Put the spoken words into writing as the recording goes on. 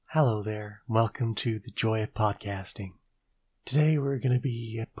Hello there. Welcome to the Joy of Podcasting. Today we're going to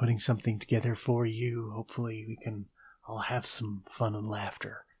be putting something together for you. Hopefully we can all have some fun and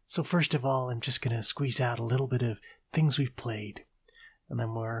laughter. So first of all, I'm just going to squeeze out a little bit of things we've played. And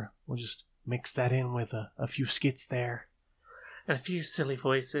then we'll just mix that in with a few skits there. And a few silly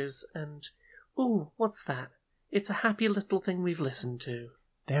voices and... Ooh, what's that? It's a happy little thing we've listened to.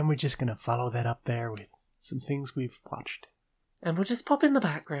 Then we're just going to follow that up there with some things we've watched. And we'll just pop in the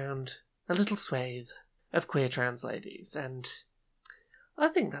background a little swathe of queer trans ladies, and I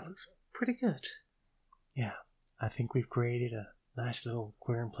think that looks pretty good. Yeah, I think we've created a nice little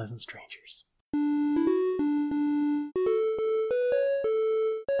Queer and Pleasant Strangers.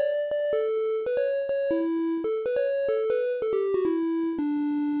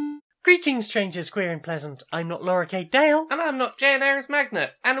 Greetings, strangers, queer and pleasant. I'm not Laura K. Dale. And I'm not Jane Ayres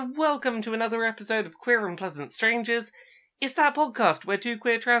Magnet, and welcome to another episode of Queer and Pleasant Strangers. It's that podcast where two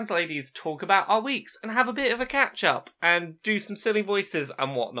queer trans ladies talk about our weeks and have a bit of a catch-up and do some silly voices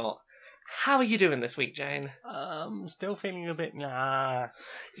and whatnot. How are you doing this week, Jane? Still feeling a bit... Yeah.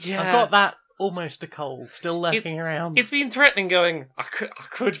 I've got that almost a cold, still lurking around. It's been threatening going, I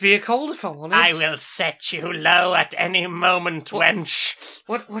could be a cold if I wanted. I will set you low at any moment, wench.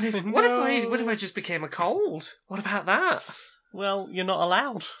 What if I just became a cold? What about that? Well, you're not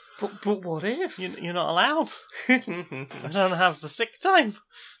allowed. But what if? You're not allowed. I don't have the sick time.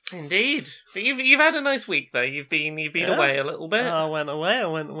 Indeed. But you've had a nice week though. You've been away a little bit. I went away. I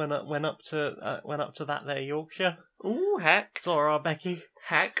went up to that there Yorkshire. Ooh, heck. Saw our Becky.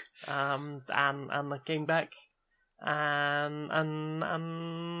 Heck. And I came back. And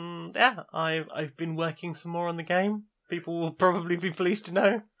yeah, I've been working some more on the game. People will probably be pleased to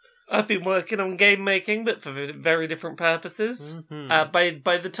know. I've been working on game making, but for very different purposes. Mm-hmm.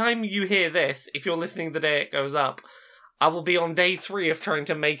 By the time you hear this, if you're listening the day it goes up, I will be on day 3 of trying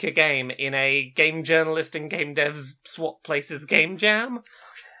to make a game in a game journalist and game devs swap places game jam.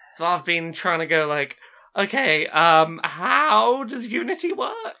 So I've been trying to go like, okay, how does Unity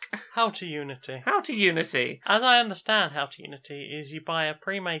work? How to Unity. As I understand How to Unity is you buy a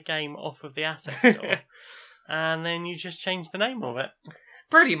pre-made game off of the asset store, and then you just change the name of it.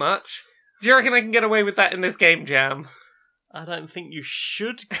 Pretty much. Do you reckon I can get away with that in this game jam? I don't think you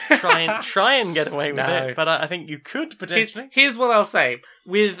should try and get away with it, but I think you could potentially. Here's what I'll say: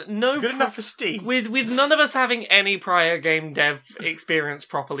 it's good enough for Steam. With none of us having any prior game dev experience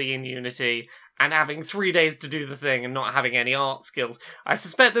properly in Unity, and having 3 days to do the thing, and not having any art skills, I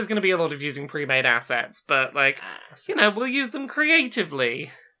suspect there's going to be a lot of using pre-made assets. But we'll use them creatively,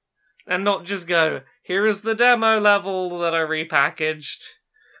 and not just go, here is the demo level that I repackaged.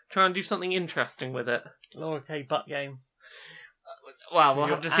 Try and do something interesting with it. Lower K butt game. Well, we'll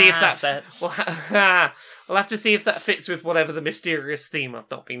have to see if that. We'll have to see if that fits with whatever the mysterious theme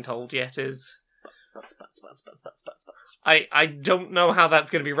I've not been told yet is. Butts. I don't know how that's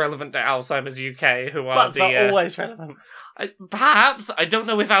going to be relevant to Alzheimer's UK, who are Butts are always relevant. Perhaps. I don't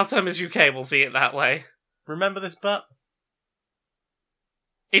know if Alzheimer's UK will see it that way. Remember this butt?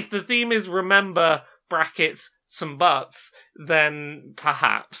 If the theme is remember, brackets, some butts, then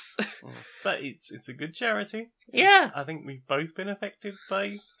perhaps. But it's a good charity. Yeah. I think we've both been affected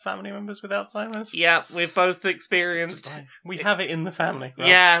by family members with Alzheimer's. Yeah, we've both experienced. We have it in the family. Right?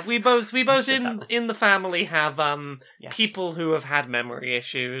 Yeah, we both in the family have yes. people who have had memory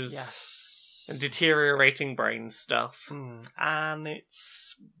issues. Yes. And deteriorating brain stuff. And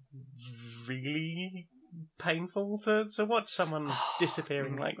it's really painful to watch someone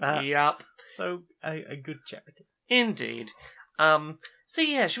disappearing like that. Yep. So, a good charity. Indeed. So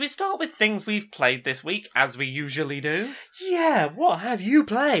yeah, should we start with things we've played this week, as we usually do? Yeah, what have you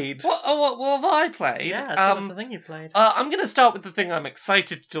played? What have I played? Yeah, tell us the thing you played. I'm going to start with the thing I'm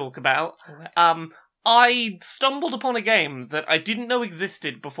excited to talk about. I stumbled upon a game that I didn't know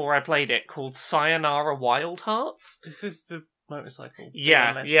existed before I played it, called Sayonara Wild Hearts. Is this the motorcycle?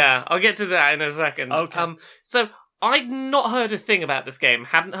 Yeah. I'll get to that in a second. Okay. So I'd not heard a thing about this game,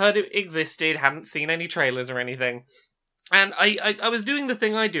 hadn't heard it existed, hadn't seen any trailers or anything. And I was doing the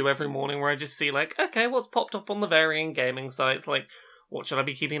thing I do every morning where I just see, like, okay, what's popped up on the varying gaming sites? Like, what should I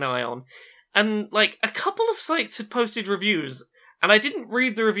be keeping an eye on? And, like, a couple of sites had posted reviews, and I didn't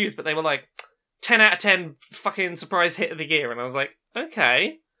read the reviews, but they were like, 10 out of 10 fucking surprise hit of the year. And I was like,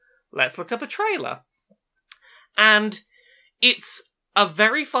 okay, let's look up a trailer. And it's a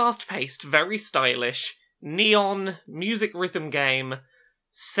very fast-paced, very stylish, neon music rhythm game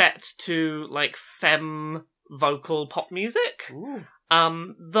set to, like, femme vocal pop music. Ooh.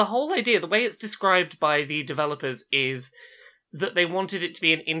 The whole idea, the way it's described by the developers is that they wanted it to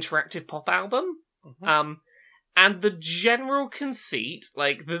be an interactive pop album. Mm-hmm. And the general conceit,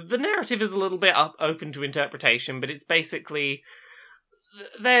 like, the narrative is a little bit open to interpretation, but it's basically...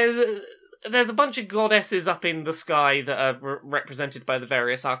 There's a bunch of goddesses up in the sky that are represented by the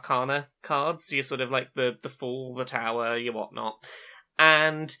various arcana cards. You're sort of like the Fool, the Tower, your whatnot.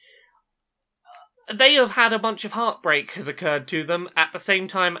 And they have had a bunch of heartbreak has occurred to them at the same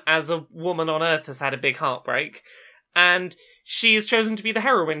time as a woman on Earth has had a big heartbreak. And she has chosen to be the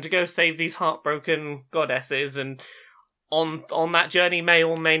heroine to go save these heartbroken goddesses, and on that journey may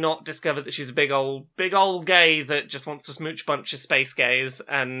or may not discover that she's a big old gay that just wants to smooch a bunch of space gays,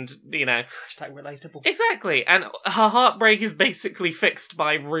 and, you know... Hashtag relatable. Exactly, and her heartbreak is basically fixed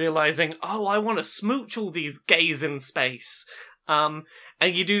by realising, oh, I want to smooch all these gays in space. And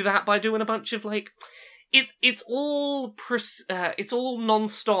you do that by doing a bunch of, like... It's all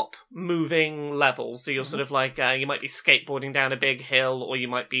non-stop moving levels, so you're sort of like, you might be skateboarding down a big hill, or you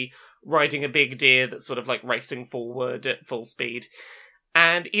might be riding a big deer that's sort of like racing forward at full speed.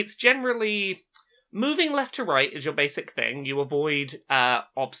 And it's generally moving left to right is your basic thing. You avoid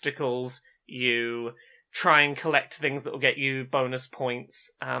obstacles, you try and collect things that will get you bonus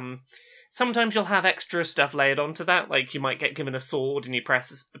points. Sometimes you'll have extra stuff layered onto that, like you might get given a sword and you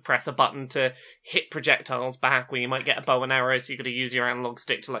press a button to hit projectiles back, or you might get a bow and arrow, so you've got to use your analog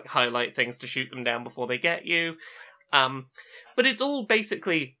stick to like highlight things to shoot them down before they get you. But it's all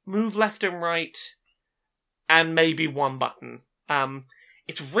basically move left and right, and maybe one button.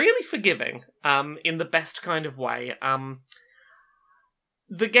 It's really forgiving, in the best kind of way.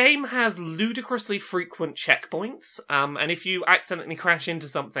 The game has ludicrously frequent checkpoints, and if you accidentally crash into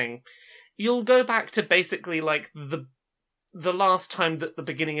something, you'll go back to basically, like, the last time that the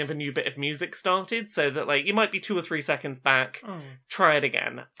beginning of a new bit of music started, so that, like, you might be 2 or 3 seconds back, try it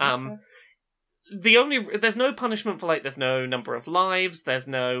again. Okay. There's no punishment for, like, there's no number of lives, there's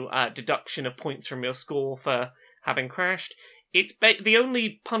no deduction of points from your score for having crashed. The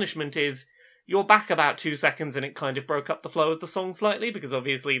only punishment is you're back about 2 seconds and it kind of broke up the flow of the song slightly, because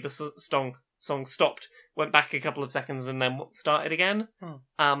obviously the song stopped, went back a couple of seconds and then started again.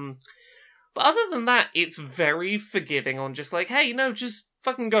 But other than that, it's very forgiving on just like, hey, no, just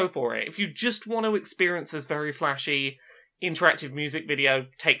fucking go for it. If you just want to experience this very flashy, interactive music video,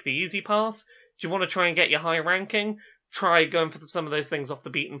 take the easy path. Do you want to try and get your high ranking? Try going for some of those things off the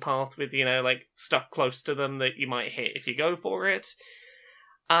beaten path with, you know, like, stuff close to them that you might hit if you go for it.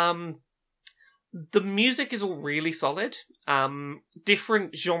 The music is all really solid.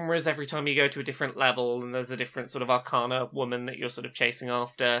 Different genres every time you go to a different level, and there's a different sort of arcana woman that you're sort of chasing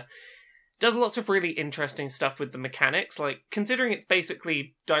after. Does lots of really interesting stuff with the mechanics, like, considering it's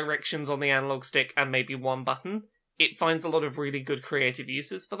basically directions on the analog stick and maybe one button, it finds a lot of really good creative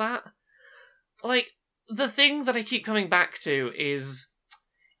uses for that. Like, the thing that I keep coming back to is,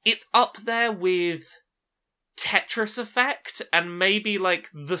 it's up there with Tetris Effect, and maybe, like,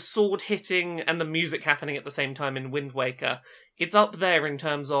 the sword hitting and the music happening at the same time in Wind Waker. It's up there in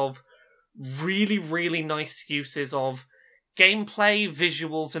terms of really, really nice uses of gameplay,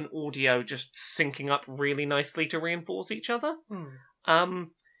 visuals, and audio just syncing up really nicely to reinforce each other.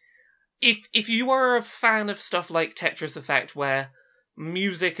 If you are a fan of stuff like Tetris Effect, where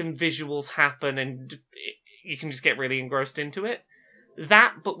music and visuals happen and you can just get really engrossed into it,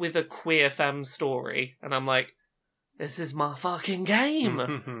 that but with a queer femme story, and I'm like, this is my fucking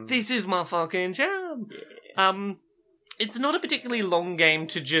game. This is my fucking jam. Yeah. It's not a particularly long game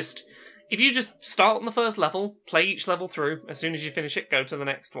to just... If you just start on the first level, play each level through, as soon as you finish it, go to the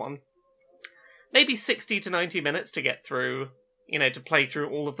next one. Maybe 60 to 90 minutes to get through, you know, to play through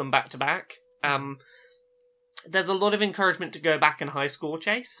all of them back to back. There's a lot of encouragement to go back and high score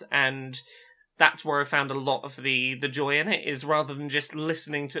chase, and that's where I found a lot of the joy in it, is rather than just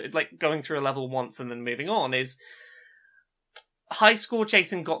listening to, like, going through a level once and then moving on, is high score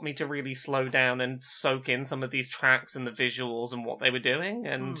chasing got me to really slow down and soak in some of these tracks and the visuals and what they were doing,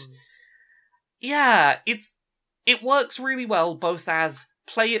 and yeah, it works really well, both as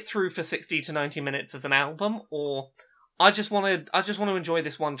play it through for 60 to 90 minutes as an album, or I just want to enjoy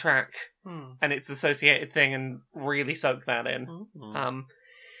this one track and its associated thing and really soak that in.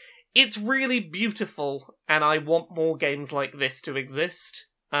 It's really beautiful, and I want more games like this to exist.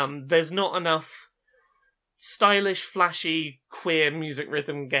 There's not enough stylish, flashy, queer music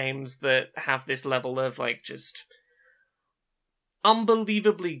rhythm games that have this level of, like, just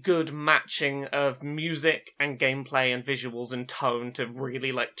unbelievably good matching of music and gameplay and visuals and tone to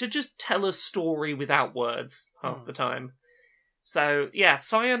really, like, to just tell a story without words half the time. So, yeah,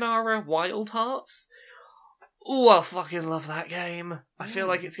 Sayonara Wild Hearts. Ooh, I fucking love that game. I feel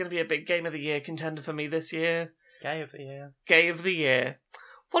like it's going to be a big Game of the Year contender for me this year. Gay of the Year. Gay of the Year.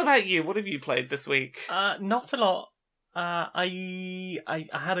 What about you? What have you played this week? Not a lot. I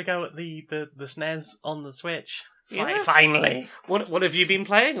had a go at the SNES on the Switch. Yeah. Finally. What have you been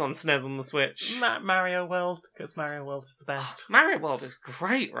playing on SNES on the Switch? Mario World, because Mario World is the best. Mario World is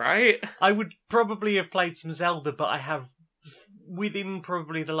great, right? I would probably have played some Zelda, but I have, within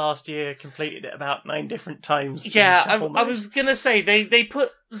probably the last year, completed it about 9 different times. Yeah, I was gonna say, they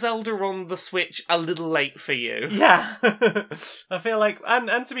put Zelda on the Switch a little late for you. Yeah. I feel like,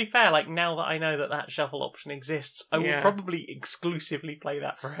 and to be fair, like, now that I know that shuffle option exists, I will probably exclusively play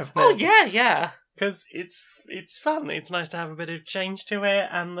that forever. Oh, yeah. Because it's fun. It's nice to have a bit of change to it,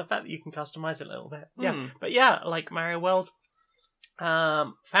 and the fact that you can customize it a little bit. Yeah, but yeah, like Mario World,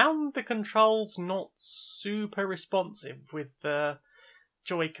 found the controls not super responsive with the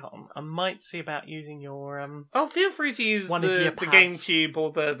Joy-Con. I might see about using your Oh, feel free to use the GameCube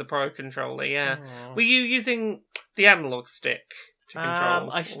or the Pro controller. Yeah, were you using the analog stick to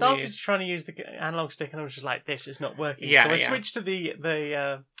control? I started trying to use the analog stick, and I was just like, this is not working. Yeah, so I switched to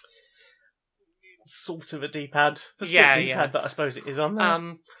the sort of a D-pad. The split D-pad that I suppose it is on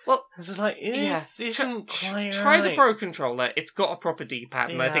there. Well, this is like, isn't quite try right. the Pro controller. It's got a proper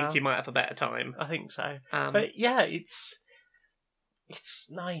D-pad, and I think you might have a better time. I think so. But yeah, it's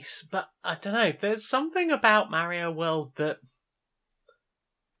nice, but I don't know. There's something about Mario World that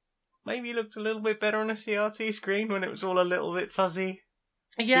maybe looked a little bit better on a CRT screen when it was all a little bit fuzzy.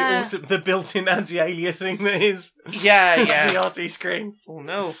 Yeah. The built-in anti-aliasing that is yeah. CRT screen. Oh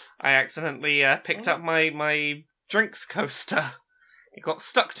no, I accidentally picked up my drinks coaster. It got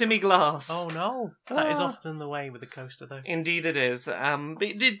stuck to me glass. Oh no. That is often the way with a coaster though. Indeed it is. But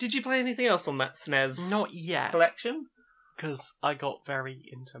did you play anything else on that SNES Not yet. collection? Because I got very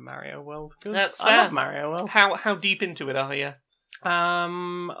into Mario World. That's I fair. love Mario World. How deep into it are you?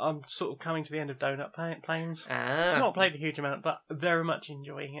 I'm sort of coming to the end of Donut Plains. I've not played a huge amount, but very much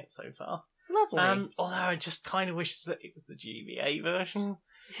enjoying it so far. Lovely. Although I just kind of wish that it was the GBA version.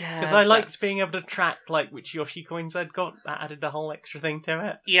 Yeah, because I liked being able to track like which Yoshi coins I'd got. That added a whole extra thing to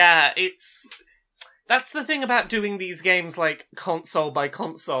it. Yeah, that's the thing about doing these games like console by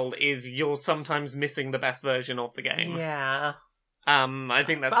console is you're sometimes missing the best version of the game. Yeah. I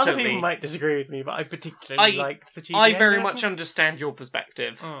think that's other totally... people might disagree with me, but I particularly liked the GBA I very version. much understand your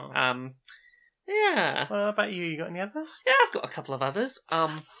perspective. Yeah. Well, how about you? You got any others? Yeah, I've got a couple of others.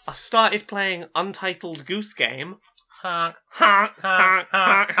 I've started playing Untitled Goose Game. Honk. Honk, honk,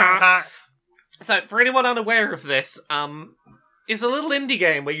 honk, honk. Honk. So, for anyone unaware of this, it's a little indie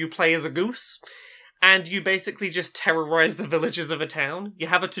game where you play as a goose, and you basically just terrorize the villagers of a town. You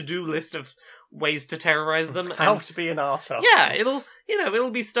have a to-do list of ways to terrorize them. How to be an arsehole. Yeah,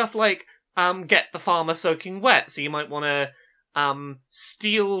 it'll be stuff like get the farmer soaking wet. So you might want to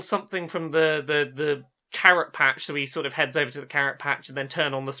steal something from the carrot patch, so he sort of heads over to the carrot patch and then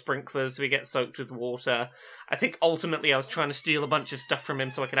turn on the sprinklers so he gets soaked with water. I think ultimately I was trying to steal a bunch of stuff from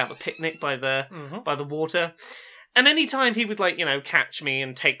him so I could have a picnic by the water. And any time he would, catch me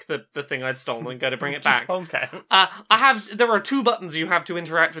and take the thing I'd stolen and go to bring it back. Okay. There are 2 buttons you have to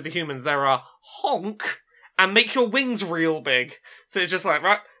interact with the humans. There are honk and make your wings real big. So it's just like,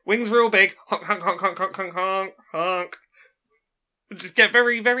 right, wings real big, honk, honk, honk, honk, honk, honk, honk, honk. Just get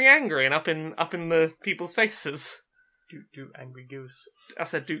very, very angry and up in the people's faces. Do angry goose. I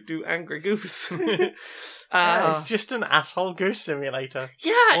said do angry goose. It's just an asshole goose simulator.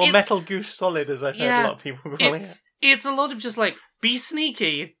 Yeah, or Metal Goose Solid, as I've heard a lot of people calling it. It's a lot of just be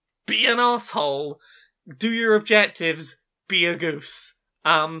sneaky, be an asshole, do your objectives, be a goose.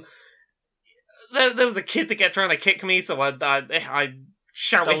 There was a kid that kept trying to kick me, so I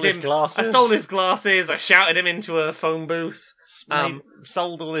shouted Stole his him. glasses. I stole his glasses. I shouted him into a phone booth.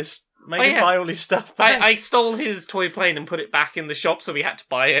 Sold all this. Made him buy all his stuff back. I stole his toy plane and put it back in the shop, so we had to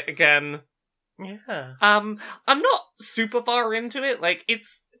buy it again. Yeah. I'm not super far into it.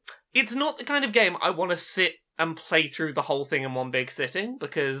 It's not the kind of game I want to sit and play through the whole thing in one big sitting,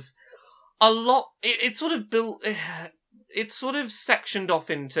 because it's sort of built. It's sort of sectioned off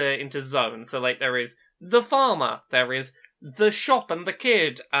into zones. So there is the farmer, there is the shop and the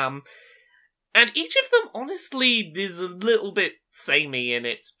kid. And each of them, honestly, is a little bit samey in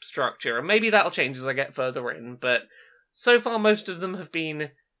its structure, and maybe that'll change as I get further in, but so far most of them have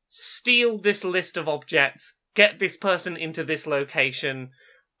been steal this list of objects, get this person into this location.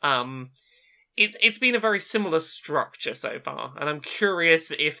 It's been a very similar structure so far, and I'm curious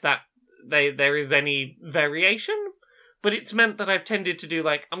if there is any variation, but it's meant that I've tended to do,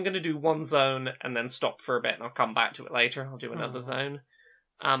 I'm going to do one zone and then stop for a bit, and I'll come back to it later, I'll do another zone.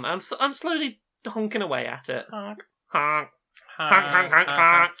 I'm slowly honking away at it. Honk. Honk. Honk, honk, honk,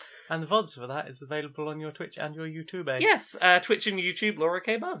 honk. And the VODs for that is available on your Twitch and your YouTube. Yes, Twitch and YouTube, Laura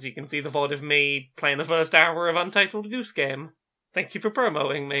K. Buzz. You can see the VOD of me playing the first hour of Untitled Goose Game. Thank you for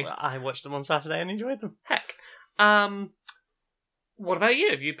promoting me. Well, I watched them on Saturday and enjoyed them. Heck. What about you?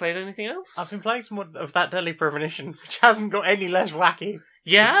 Have you played anything else? I've been playing some more of That Deadly Premonition, which hasn't got any less wacky.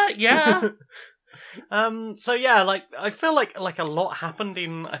 Yeah. So yeah, like I feel like a lot happened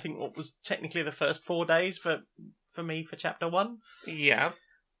in I think what was technically the first 4 days for me for chapter 1. Yeah.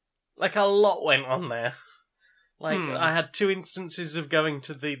 Like a lot went on there. Like I had 2 instances of going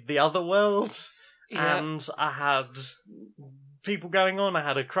to the other world, and I had people going on. I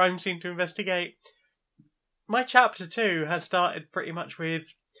had a crime scene to investigate. My chapter 2 has started pretty much with,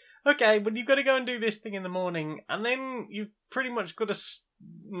 okay, well you've got to go and do this thing in the morning, and then you've pretty much got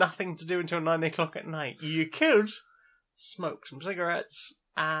nothing to do until 9 o'clock at night. You could smoke some cigarettes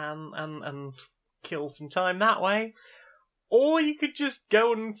and kill some time that way, or you could just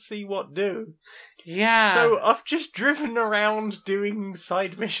go and see what do. Yeah. So I've just driven around doing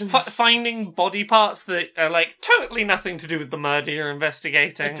side missions. Finding body parts that are, like, totally nothing to do with the murder you're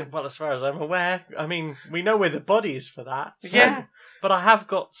investigating. Well, as far as I'm aware, I mean, we know where the body is for that. So, yeah. But I have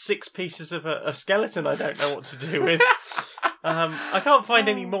got 6 pieces of a skeleton I don't know what to do with. I can't find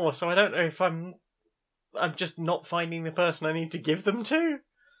any more, so I don't know if I'm just not finding the person I need to give them to.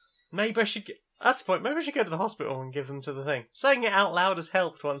 Maybe I should That's the point. Maybe I should go to the hospital and give them to the thing. Saying it out loud has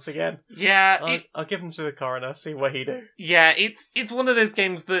helped once again. Yeah, I'll give them to the coroner, see what he do. Yeah, it's one of those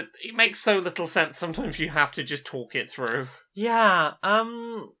games that it makes so little sense. Sometimes you have to just talk it through. Yeah,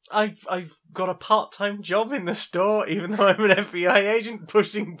 I've got a part-time job in the store, even though I'm an FBI agent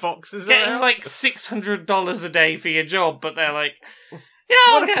pushing boxes Getting around. like $600 a day for your job, but they're like, yeah, I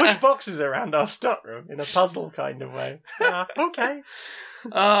I'll want to get push boxes around our stockroom in a puzzle kind of way. Okay.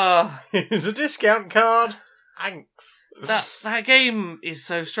 Here's a discount card. Thanks. That game is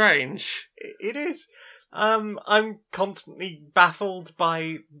so strange. It is. I'm constantly baffled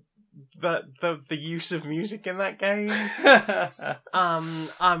by the use of music in that game.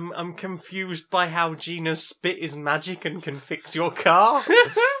 I'm confused by how Gina's spit is magic and can fix your car.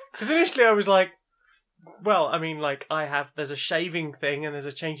 Because initially I was like, well, I mean, like, there's a shaving thing and there's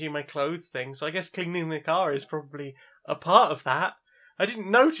a changing my clothes thing, so I guess cleaning the car is probably a part of that. I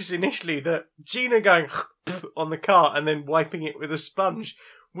didn't notice initially that Gina going on the car and then wiping it with a sponge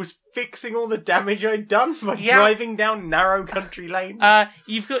was fixing all the damage I'd done by driving down narrow country lanes.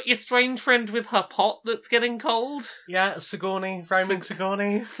 You've got your strange friend with her pot that's getting cold. Yeah, Sigourney, Roman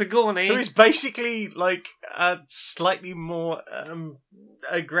Sigourney. Sigourney. Who is basically like a slightly more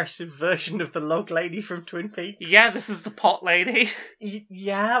aggressive version of the log lady from Twin Peaks. Yeah, this is the pot lady.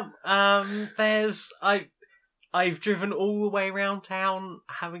 Yeah, I've driven all the way around town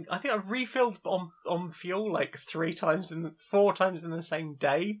I think I've refilled on fuel like 4 times in the same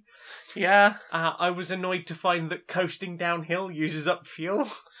day. Yeah. I was annoyed to find that coasting downhill uses up fuel.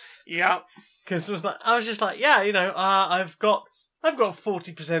 Yeah. Because I was just like, yeah, I've got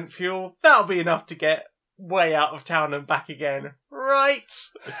 40% fuel. That'll be enough to get way out of town and back again. Right.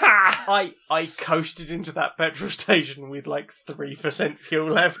 I coasted into that petrol station with like 3%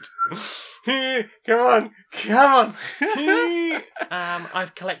 fuel left. Come on.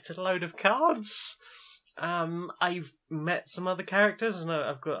 I've collected a load of cards. I've met some other characters, and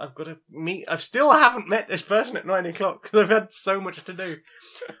I've got to meet. I still haven't met this person at 9 o'clock because I've had so much to do.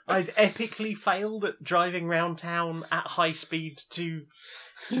 I've epically failed at driving around town at high speed to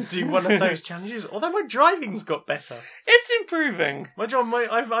do one of those challenges. Although my driving's got better. It's improving.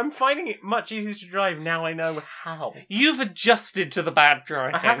 I'm finding it much easier to drive now I know how. You've adjusted to the bad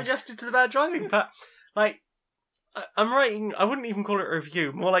driving. I have adjusted to the bad driving, but like I'm writing. I wouldn't even call it a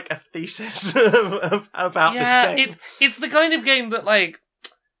review. More like a thesis about this game. It's the kind of game that like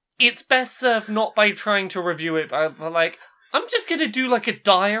it's best served not by trying to review it, but like, I'm just going to do, like, a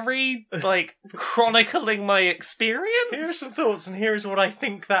diary, like, chronicling my experience. Here are some thoughts, and here's what I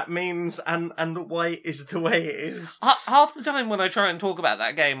think that means, and why it is the way it is. Half the time when I try and talk about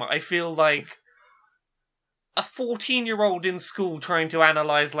that game, I feel like a 14-year-old in school trying to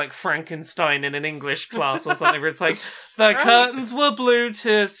analyse, like, Frankenstein in an English class or something, where it's like, the curtains were blue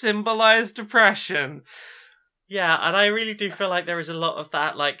to symbolise depression. Yeah, and I really do feel like there is a lot of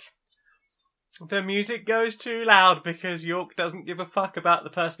that, like, the music goes too loud because York doesn't give a fuck about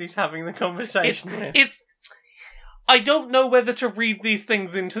the person he's having the conversation with. I don't know whether to read these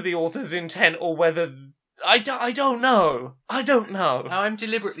things into the author's intent or whether... I don't know. I'm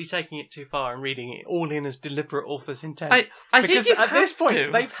deliberately taking it too far and reading it all in as deliberate author's intent. I because think at this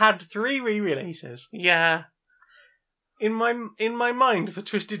point, they've had 3 re-releases. Yeah. in my mind, the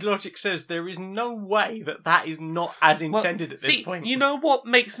twisted logic says there is no way that is not as intended at this point. You know what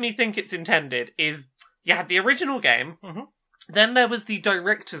makes me think it's intended is you had the original game, Mhm. then there was the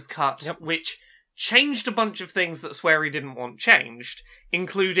director's cut, which changed a bunch of things that Swery didn't want changed,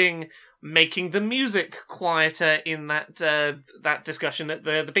 including making the music quieter in that discussion at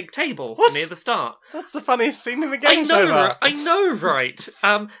the big table near the start. That's the funniest scene in the game so far. I know, right?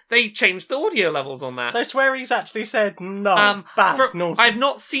 They changed the audio levels on that. So Swery's actually said no, naughty. I've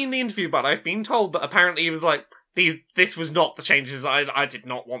not seen the interview, but I've been told that apparently he was like, this was not the changes. I did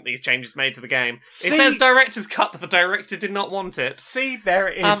not want these changes made to the game. It says director's cut, but the director did not want it. See, there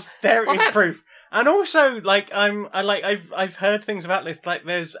it is. There is proof. And also, like, I've heard things about this. Like,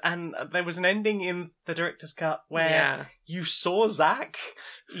 there was an ending in the director's cut where you saw Zack.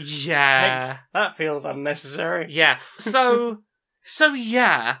 Yeah, like, that feels unnecessary. Yeah. So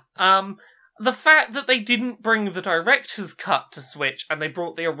yeah. The fact that they didn't bring the director's cut to Switch and they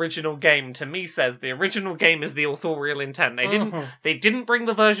brought the original game, to me says the original game is the authorial intent. They didn't bring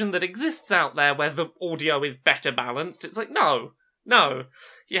the version that exists out there where the audio is better balanced. It's like, no.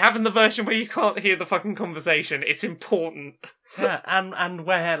 You're having the version where you can't hear the fucking conversation. It's important. Yeah, and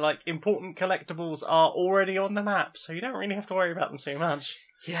where, like, important collectibles are already on the map, so you don't really have to worry about them too much.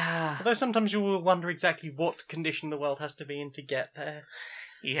 Yeah. Although sometimes you will wonder exactly what condition the world has to be in to get there.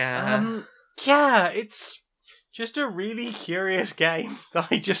 Yeah. Yeah, it's just a really curious game that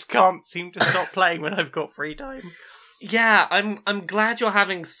I just can't seem to stop playing when I've got free time. Yeah, I'm glad you're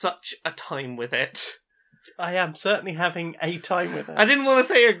having such a time with it. I am certainly having a time with it. I didn't want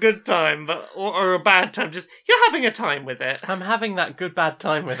to say a good time, or a bad time. Just you're having a time with it. I'm having that good bad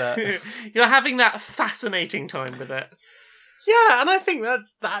time with it. You're having that fascinating time with it. Yeah, and I think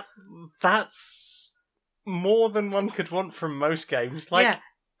that's more than one could want from most games. Like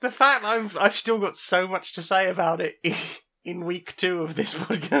the fact I've still got so much to say about it in week 2 of this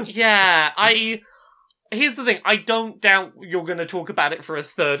podcast. Yeah, Here's the thing, I don't doubt you're going to talk about it for a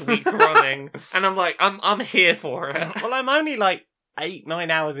 3rd week running, and I'm like, I'm here for it. Well, I'm only like 8-9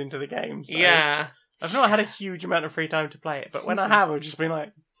 hours into the game, so yeah. I've not had a huge amount of free time to play it, but when I have, I've just been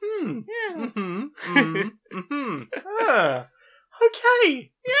like,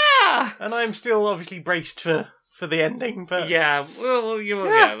 okay. Yeah. And I'm still obviously braced for the ending, but... Yeah, well, you will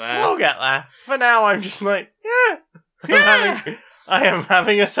get there. We'll get there. For now, I'm just like, I am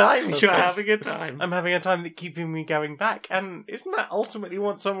having a time. You're having a time. I'm having a time that's keeping me going back, and isn't that ultimately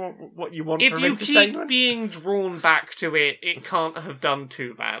what you want if from you entertainment? keep being drawn back to it, it can't have done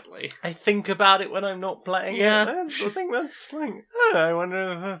too badly. I think about it when I'm not playing it. I think that's like, I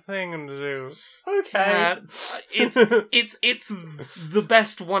wonder if the thing to do. Okay, it's the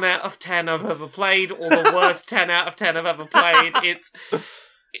best 1 out of 10 I've ever played, or the worst 10 out of 10 I've ever played.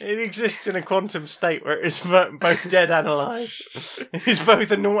 It exists in a quantum state where it's both dead and alive. It's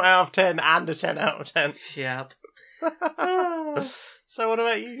both a 0 out of 10 and a 10 out of 10. Yep. So what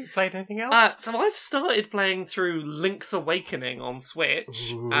about you? You played anything else? So I've started playing through Link's Awakening on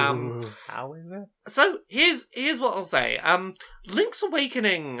Switch. How is it? So here's what I'll say. Link's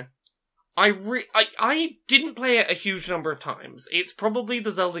Awakening, I didn't play it a huge number of times. It's probably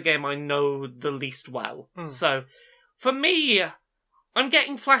the Zelda game I know the least well. So for me, I'm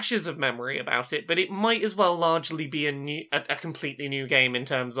getting flashes of memory about it, but it might as well largely be a completely new game in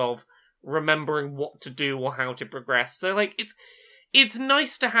terms of remembering what to do or how to progress. So, like, it's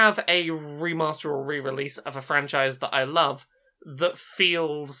nice to have a remaster or re-release of a franchise that I love that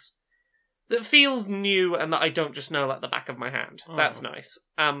feels new and that I don't just know like the back of my hand. That's nice.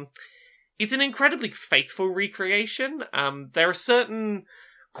 It's an incredibly faithful recreation. There are certain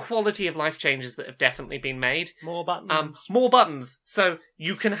quality of life changes that have definitely been made. More buttons. More buttons. So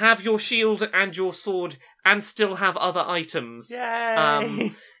you can have your shield and your sword and still have other items.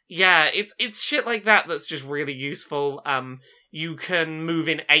 Yay! Yeah, it's shit like that that's just really useful. You can move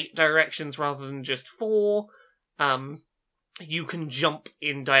in 8 directions rather than just 4. You can jump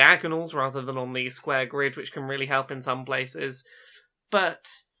in diagonals rather than on the square grid, which can really help in some places. But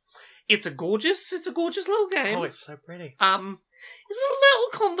it's a gorgeous little game. Oh, it's so pretty. It's a little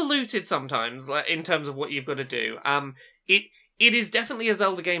convoluted sometimes, like, in terms of what you've got to do. It is definitely a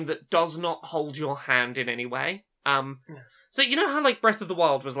Zelda game that does not hold your hand in any way. So you know how, like, Breath of the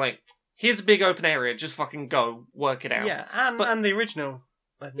Wild was like, here's a big open area, just fucking go, work it out. Yeah, and the original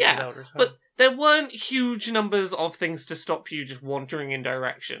Zelda as well. But there weren't huge numbers of things to stop you just wandering in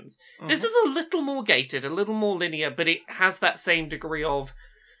directions. This is a little more gated, a little more linear, but it has that same degree of,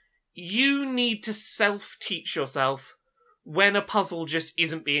 you need to self-teach yourself when a puzzle just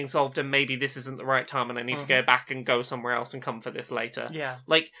isn't being solved and maybe this isn't the right time and I need to go back and go somewhere else and come for this later. Yeah.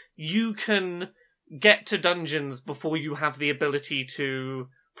 Like, you can get to dungeons before you have the ability to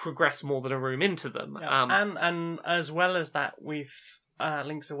progress more than a room into them. And as well as that, with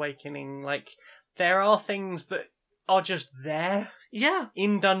Link's Awakening, like, there are things that are just there. Yeah.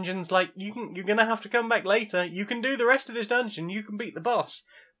 In dungeons, like, you're gonna have to come back later. You can do the rest of this dungeon. You can beat the boss.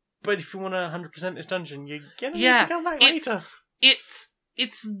 But if you want to 100% this dungeon, you're gonna need to come back later. It's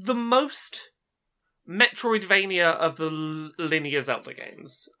the most Metroidvania of the linear Zelda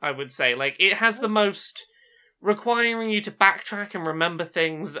games, I would say. Like, it has the most requiring you to backtrack and remember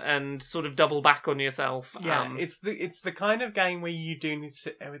things and sort of double back on yourself. Yeah, it's the kind of game where you do need to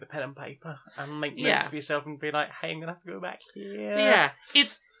sit there with a pen and paper and make notes for yourself and be like, hey, I'm gonna have to go back here. Yeah,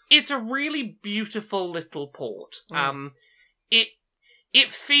 it's a really beautiful little port.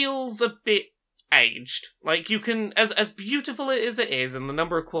 It feels a bit aged. Like, you can, as beautiful as it is, and the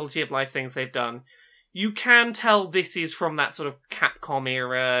number of quality of life things they've done, you can tell this is from that sort of Capcom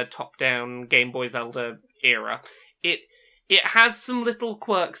era, top-down Game Boy Zelda era. It has some little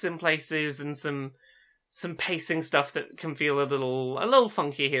quirks in places and some pacing stuff that can feel a little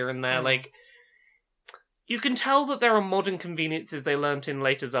funky here and there. Like, you can tell that there are modern conveniences they learnt in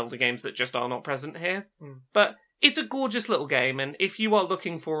later Zelda games that just are not present here. But it's a gorgeous little game, and if you are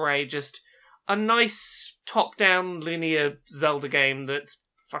looking for a nice top-down linear Zelda game that's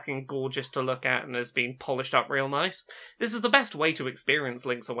fucking gorgeous to look at and has been polished up real nice, this is the best way to experience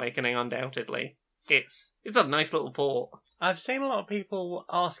Link's Awakening, undoubtedly. It's a nice little port. I've seen a lot of people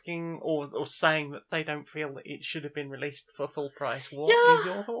asking or saying that they don't feel that it should have been released for full price. What is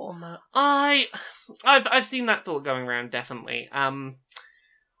your thought on that? I've seen that thought going around, definitely.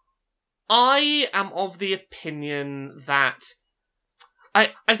 I am of the opinion that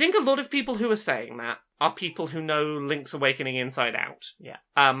I think a lot of people who are saying that are people who know Link's Awakening inside out. Yeah.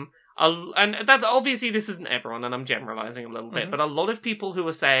 And that obviously this isn't everyone, and I'm generalizing a little bit, but a lot of people who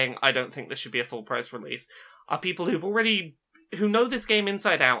are saying I don't think this should be a full price release are people who know this game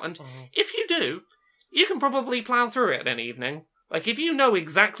inside out, and if you do, you can probably plow through it in an evening. Like, if you know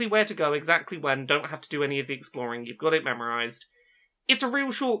exactly where to go, exactly when, don't have to do any of the exploring, you've got it memorized. It's a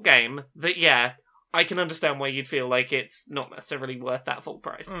real short game that, yeah, I can understand why you'd feel like it's not necessarily worth that full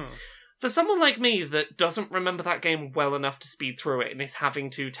price. For someone like me that doesn't remember that game well enough to speed through it and is having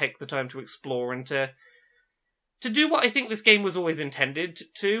to take the time to explore and to do what I think this game was always intended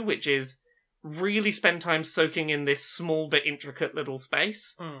to, which is really spend time soaking in this small but intricate little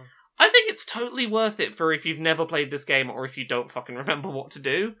space, I think it's totally worth it for if you've never played this game or if you don't fucking remember what to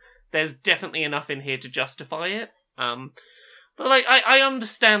do. There's definitely enough in here to justify it. But, like, I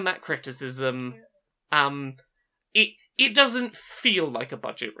understand that criticism. It doesn't feel like a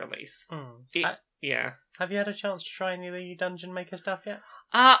budget release. Yeah. Have you had a chance to try any of the Dungeon Maker stuff yet?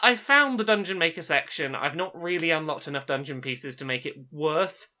 I found the Dungeon Maker section. I've not really unlocked enough dungeon pieces to make it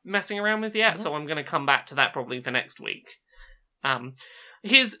worth messing around with yet, so I'm going to come back to that probably for next week.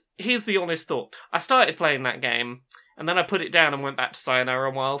 Here's the honest thought. I started playing that game, and then I put it down and went back to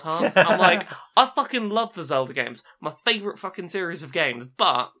Sayonara Wild Hearts. I'm like, I fucking love the Zelda games. My favourite fucking series of games,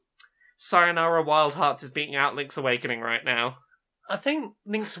 but Sayonara Wild Hearts is beating out Link's Awakening right now. I think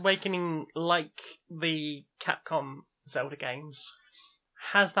Link's Awakening, like the Capcom Zelda games,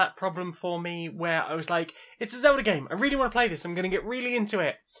 has that problem for me where I was like, it's a Zelda game, I really want to play this, I'm going to get really into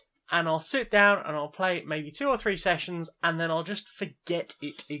it. And I'll sit down and I'll play it maybe 2 or 3 sessions, and then I'll just forget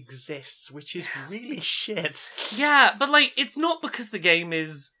it exists, which is really shit. Yeah, but, like, it's not because the game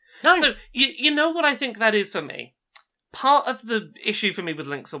is... No. So, you know what I think that is for me? Part of the issue for me with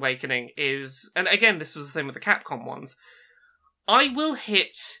Link's Awakening is, and again, this was the same with the Capcom ones, I will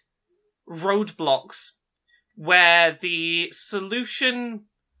hit roadblocks where the solution,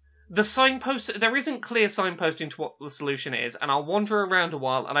 the signpost, there isn't clear signposting to what the solution is, and I'll wander around a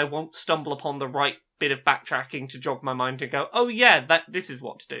while and I won't stumble upon the right bit of backtracking to jog my mind and go, oh yeah, this is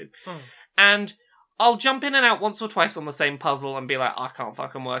what to do. And I'll jump in and out once or twice on the same puzzle and be like, I can't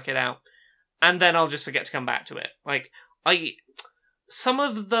fucking work it out. And then I'll just forget to come back to it. Like, some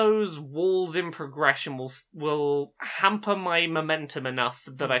of those walls in progression will hamper my momentum enough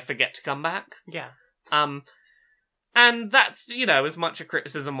that I forget to come back. Yeah. And that's, you know, as much a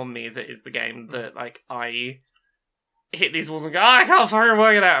criticism on me as it is the game, that, like, I hit these walls and go, I can't fucking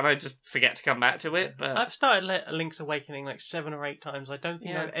work it out, and I just forget to come back to it. But I've started Link's Awakening like 7 or 8 times. I don't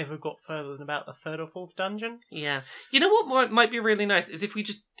think I've ever got further than about the 3rd or 4th dungeon. Yeah. You know what might be really nice is if we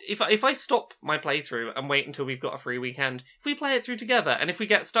just, if I stop my playthrough and wait until we've got a free weekend, if we play it through together, and if we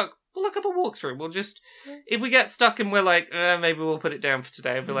get stuck, we'll look up a walkthrough. We'll just, if we get stuck and we're like, maybe we'll put it down for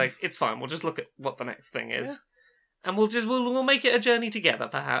today, we'll be like, it's fine, we'll just look at what the next thing is. Yeah. And we'll make it a journey together,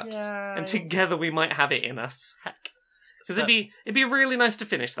 perhaps. Yeah. And together we might have it in us. Heck. Because it'd be really nice to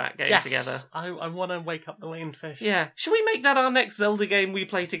finish that game together. I want to wake up the Lionfish. Yeah. Should we make that our next Zelda game we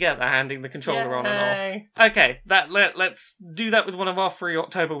play together, handing the controller on and off? Okay, let's do that with one of our free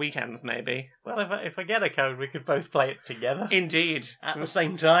October weekends, maybe. Well, if I get a code, we could both play it together. Indeed. At the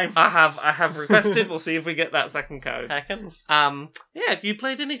same time. I have requested. We'll see if we get that second code. Seconds. Yeah, have you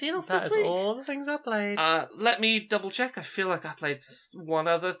played anything else this week? That's all the things I played. Let me double check. I feel like I played one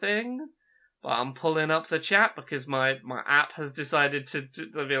other thing. But I'm pulling up the chat because my app has decided to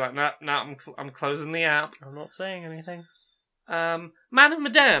be like, no, I'm closing the app. I'm not saying anything. Man of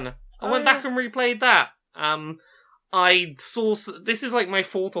Medan. I went back and replayed that. I saw... This is like my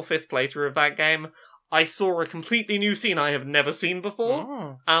 4th or 5th playthrough of that game. I saw a completely new scene I have never seen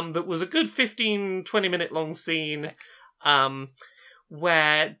before. That was a good 15, 20-minute long scene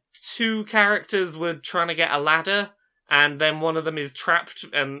where 2 characters were trying to get a ladder, and then one of them is trapped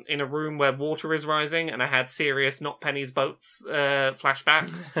in a room where water is rising, and I had serious Not Penny's Boats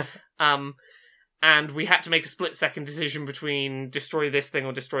flashbacks. And we had to make a split-second decision between destroy this thing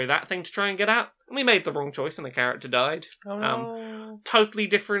or destroy that thing to try and get out. And we made the wrong choice, and the character died. Oh, no. Totally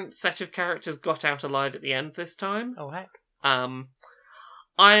different set of characters got out alive at the end this time. Oh, heck.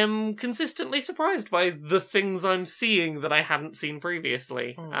 I am consistently surprised by the things I'm seeing that I hadn't seen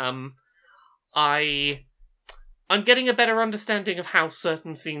previously. I'm getting a better understanding of how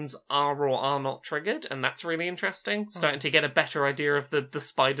certain scenes are or are not triggered, and that's really interesting. Starting to get a better idea of the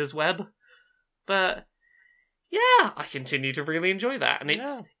spider's web. But, yeah, I continue to really enjoy that. And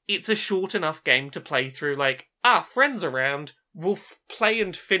it's a short enough game to play through, like, friends around, we'll play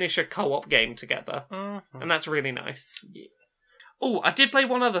and finish a co-op game together. And that's really nice. Yeah. Oh, I did play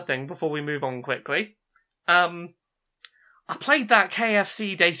one other thing before we move on quickly. I played that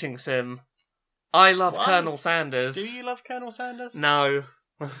KFC dating sim. I love Colonel Sanders. Do you love Colonel Sanders? No.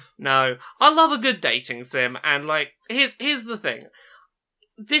 No. I love a good dating sim, and, like, here's the thing.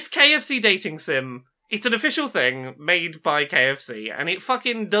 This KFC dating sim, it's an official thing made by KFC, and it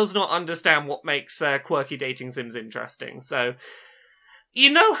fucking does not understand what makes quirky dating sims interesting. So,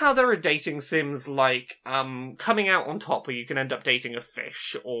 you know how there are dating sims like Coming Out on Top, where you can end up dating a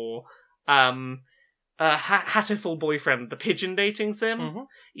fish, or Hatoful Boyfriend, the pigeon dating sim?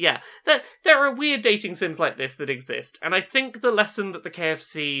 Yeah, there are weird dating sims like this that exist, and I think the lesson that the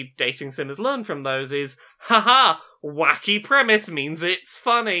KFC dating sim has learned from those is, haha, wacky premise means it's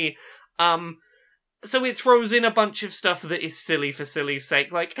funny. So it throws in a bunch of stuff that is silly for silly's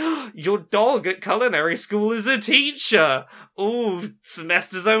sake, like, your dog at culinary school is a teacher! Ooh,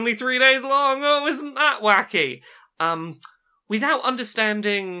 semester's only 3 days long, oh, isn't that wacky? Without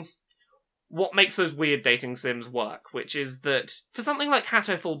understanding what makes those weird dating sims work, which is that, for something like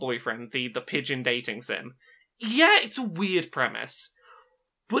Hatoful Boyfriend, the pigeon dating sim, yeah, it's a weird premise,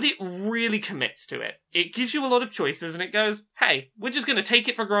 but it really commits to it. It gives you a lot of choices, and it goes, hey, we're just going to take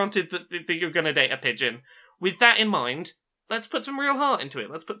it for granted that you're going to date a pigeon. With that in mind, let's put some real heart into it.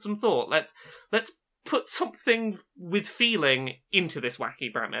 Let's put some thought. Let's put something with feeling into this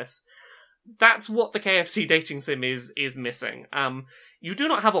wacky premise. That's what the KFC dating sim is missing. You do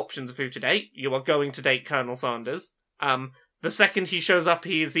not have options of who to date. You are going to date Colonel Sanders. The second he shows up,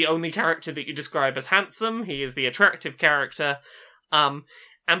 he is the only character that you describe as handsome. He is the attractive character.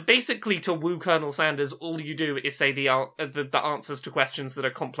 And basically, to woo Colonel Sanders, all you do is say the answers to questions that are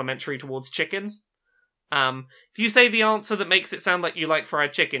complimentary towards chicken. If you say the answer that makes it sound like you like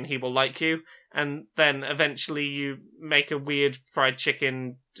fried chicken, he will like you. And then eventually you make a weird fried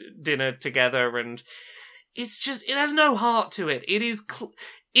chicken dinner together, and it's just, it has no heart to it. It is,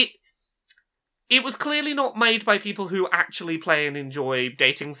 it was clearly not made by people who actually play and enjoy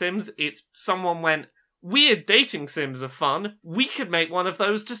dating sims. It's someone went, weird dating sims are fun, we could make one of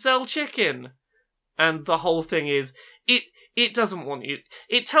those to sell chicken. And the whole thing is, it doesn't want you,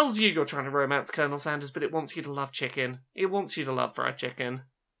 it tells you you're trying to romance Colonel Sanders, but it wants you to love chicken. It wants you to love fried chicken.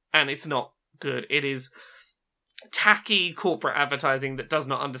 And it's not good. It is tacky corporate advertising that does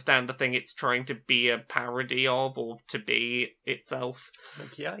not understand the thing it's trying to be a parody of, or to be itself.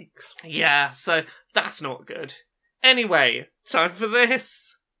 Like, yikes. Yeah, so that's not good. Anyway, time for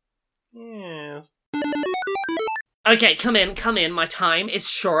this. Yes. Okay, come in. My time is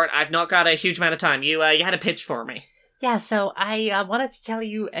short. I've not got a huge amount of time. You had a pitch for me. Yeah, so I wanted to tell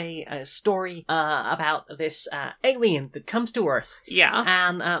you a story about this alien that comes to Earth. Yeah.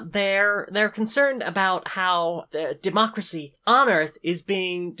 And they're concerned about how the democracy on Earth is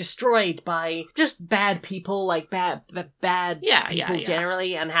being destroyed by just bad people, like bad people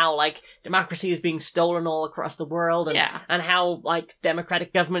generally, and how, like, democracy is being stolen all across the world, and how, like,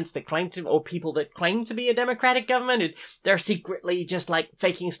 democratic governments that claim to, or people that claim to be a democratic government, they're secretly just, like,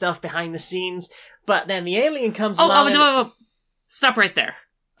 faking stuff behind the scenes. But then the alien comes along. Oh, stop right there.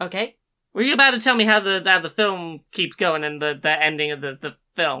 Okay. Were you about to tell me how the film keeps going and the ending of the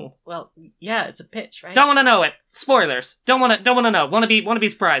film? Well, yeah, it's a pitch, right? Don't want to know it. Spoilers. Don't want to know. Want to be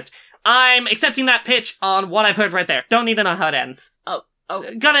surprised. I'm accepting that pitch on what I've heard right there. Don't need to know how it ends. Oh.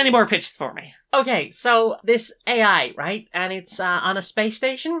 Got any more pitches for me? Okay, so this AI, right? And it's on a space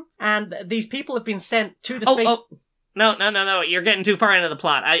station, and these people have been sent to the space... No. You're getting too far into the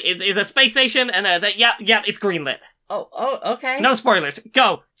plot. It's a space station, and it's greenlit. Oh, okay. No spoilers.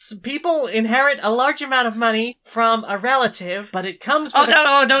 Go. So people inherit a large amount of money from a relative, but it comes with...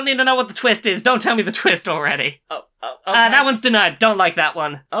 No, don't need to know what the twist is. Don't tell me the twist already. Okay. That one's denied. Don't like that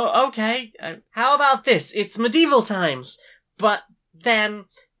one. Oh, okay. How about this? It's medieval times, but then,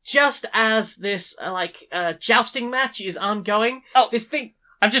 just as this, jousting match is ongoing, this thing...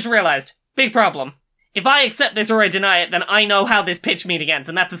 I've just realized. Big problem. If I accept this or I deny it, then I know how this pitch meeting ends,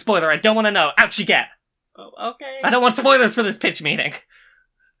 and that's a spoiler I don't want to know. Out you get. Oh, okay. I don't want spoilers for this pitch meeting.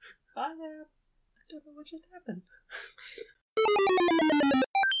 I don't know what just happened.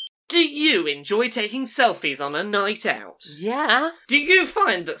 Do you enjoy taking selfies on a night out? Yeah. Do you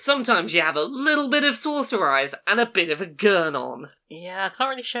find that sometimes you have a little bit of saucer eyes and a bit of a gurn on? Yeah, I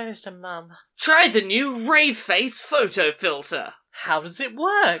can't really show this to Mum. Try the new Rave Face photo filter. How does it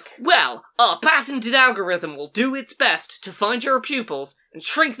work? Well, our patented algorithm will do its best to find your pupils and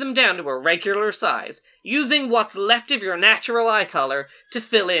shrink them down to a regular size, using what's left of your natural eye colour to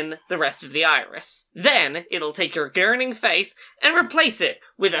fill in the rest of the iris. Then, it'll take your gurning face and replace it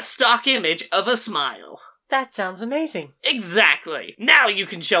with a stock image of a smile. That sounds amazing. Exactly. Now you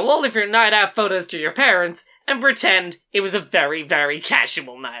can show all of your night out photos to your parents and pretend it was a very, very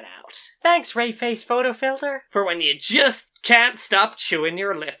casual night out. Thanks, Ray Face Photo Filter. For when you just can't stop chewing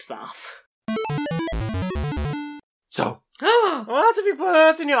your lips off. So, what have you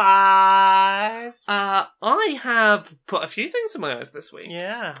put in your eyes? I have put a few things in my eyes this week.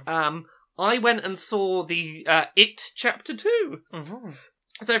 Yeah. I went and saw the It Chapter 2. Mm-hmm.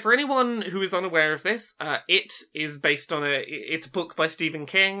 So for anyone who is unaware of this, It is based on it's a book by Stephen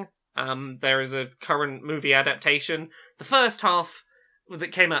King. There is a current movie adaptation. The first half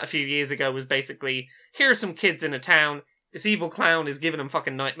that came out a few years ago was basically, here are some kids in a town, this evil clown is giving them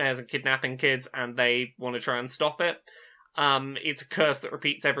fucking nightmares and kidnapping kids, and they want to try and stop it. It's a curse that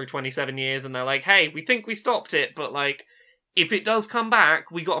repeats every 27 years, and they're like, hey, we think we stopped it, but like, if it does come back,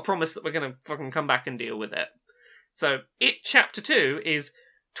 we got a promise that we're gonna fucking come back and deal with it. So, It Chapter 2 is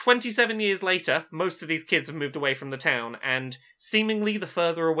 27 years later, most of these kids have moved away from the town, and seemingly the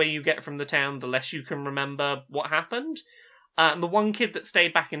further away you get from the town, the less you can remember what happened. And the one kid that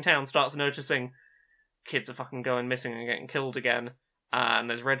stayed back in town starts noticing kids are fucking going missing and getting killed again. And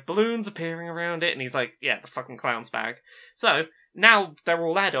there's red balloons appearing around it, and he's like, yeah, the fucking clown's back. So, now they're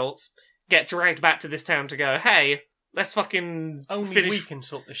all adults, get dragged back to this town to go, hey, let's fucking Only we can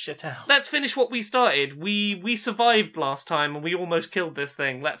sort this shit out. Let's finish what we started. We survived last time, and we almost killed this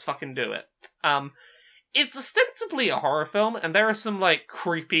thing. Let's fucking do it. It's ostensibly a horror film, and there are some, like,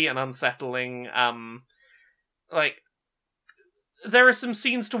 creepy and unsettling, there are some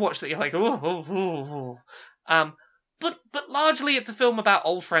scenes to watch that you're like, oh. But largely it's a film about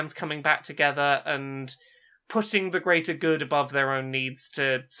old friends coming back together and putting the greater good above their own needs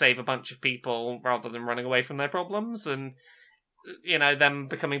to save a bunch of people rather than running away from their problems, and, you know, them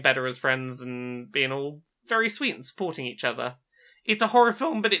becoming better as friends and being all very sweet and supporting each other. It's a horror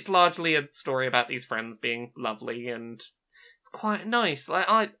film, but it's largely a story about these friends being lovely, and it's quite nice. Like,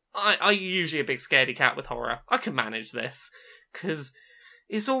 I'm usually a big scaredy cat with horror. I can manage this, because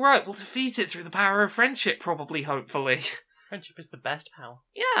it's alright. We'll defeat it through the power of friendship, probably, hopefully. Friendship is the best power.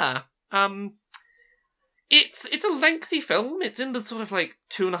 Yeah. It's a lengthy film. It's in the sort of,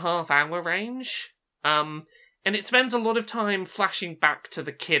 2.5 hour range. And it spends a lot of time flashing back to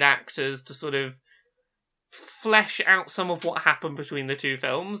the kid actors to sort of flesh out some of what happened between the two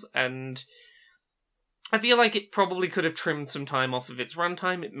films, and I feel like it probably could have trimmed some time off of its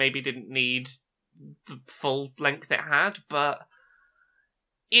runtime. It maybe didn't need the full length it had, but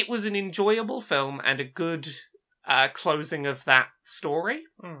it was an enjoyable film and a good closing of that story.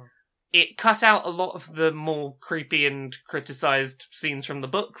 It cut out a lot of the more creepy and criticised scenes from the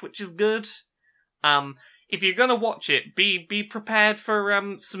book, which is good. If you're gonna watch it, be prepared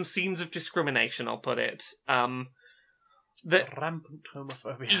for some scenes of discrimination, I'll put it. The rampant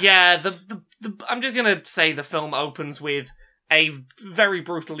homophobia. Yeah, I'm just gonna say the film opens with a very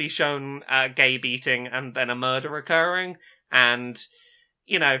brutally shown gay beating and then a murder occurring, and,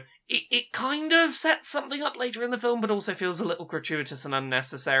 you know, it kind of sets something up later in the film, but also feels a little gratuitous and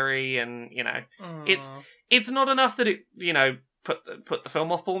unnecessary, and, you know, it's not enough that it, you know, put the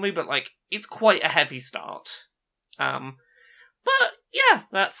film off for me, but like it's quite a heavy start. But yeah,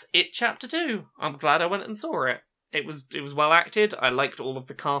 that's It Chapter 2. I'm glad I went and saw it. It was well acted. I liked all of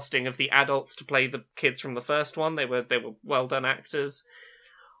the casting of the adults to play the kids from the first one. They were well done actors.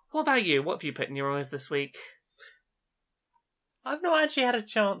 What about you? What have you put in your eyes this week? I've not actually had a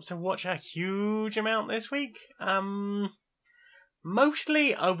chance to watch a huge amount this week.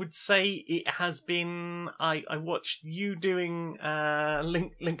 Mostly, I would say it has been. I watched you doing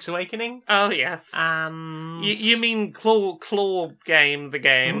Link's Awakening. Oh yes, and you mean Claw Game, the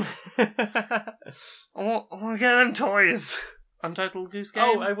game? I want to get them toys. Untitled Goose Game.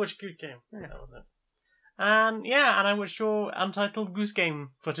 Oh, I watched Goose Game. Yeah, that was it. And I watched your Untitled Goose Game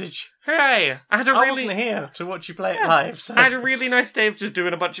footage. Hey, I wasn't here to watch you play it live. So. I had a really nice day of just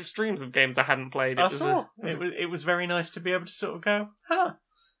doing a bunch of streams of games I hadn't played. It was very nice to be able to sort of go, I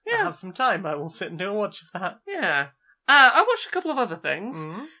have some time. I will sit and do a watch of that. Yeah. I watched a couple of other things.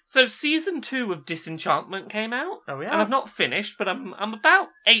 Mm-hmm. So season 2 of Disenchantment came out. Oh yeah. And I've not finished, but I'm about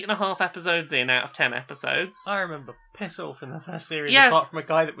 8.5 episodes in out of 10 episodes. I remember piss off in the first series, yes. Apart from a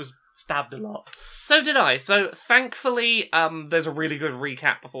guy that was stabbed a lot. So did I. So thankfully, there's a really good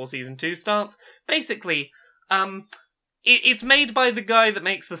recap before season 2 starts. Basically, it's made by the guy that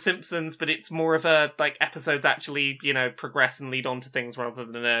makes The Simpsons, but it's more of a, like, episodes actually, progress and lead on to things rather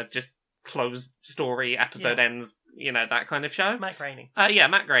than a just closed story, episode ends, that kind of show. Matt Groening.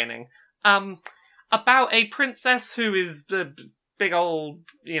 Matt Groening. About a princess who is the big old,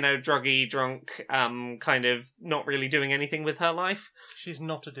 druggy, drunk, kind of not really doing anything with her life. She's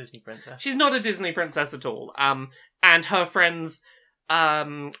not a Disney princess. She's not a Disney princess at all. And her friends,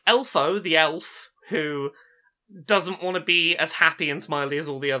 Elfo, the elf, who doesn't want to be as happy and smiley as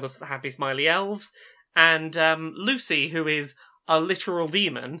all the other happy, smiley elves, and Lucy, who is a literal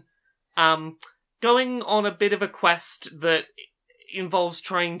demon, going on a bit of a quest that involves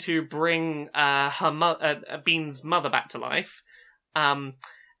trying to bring Bean's mother back to life.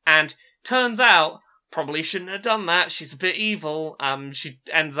 And turns out, probably shouldn't have done that. She's a bit evil. She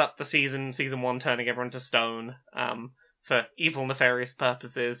ends up the season 1 turning everyone to stone, for evil, nefarious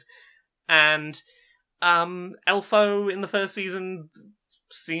purposes. And, Elfo in the first season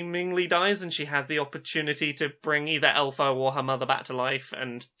seemingly dies, and she has the opportunity to bring either Elfo or her mother back to life,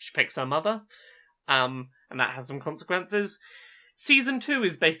 and she picks her mother. And that has some consequences. Season 2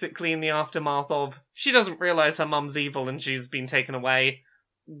 is basically in the aftermath of she doesn't realise her mum's evil and she's been taken away.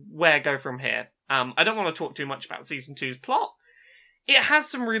 Where go from here? I don't want to talk too much about Season 2's plot. It has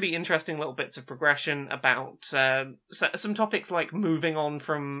some really interesting little bits of progression about some topics like moving on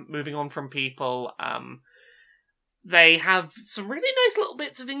from people. They have some really nice little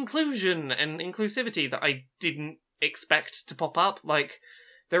bits of inclusion and inclusivity that I didn't expect to pop up. Like,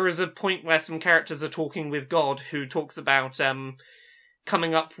 there is a point where some characters are talking with God, who talks about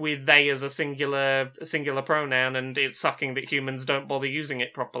coming up with they as a singular pronoun, and it's sucking that humans don't bother using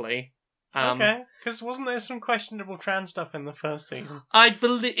it properly. Okay, because wasn't there some questionable trans stuff in the first season? I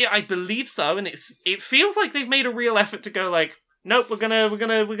believe so, and it feels like they've made a real effort to go like, nope, we're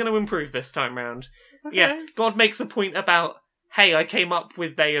gonna improve this time round. Okay. Yeah, God makes a point about, hey, I came up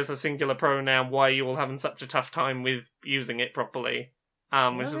with they as a singular pronoun. Why are you all having such a tough time with using it properly?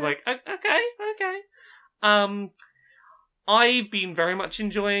 Which is like, okay. I've been very much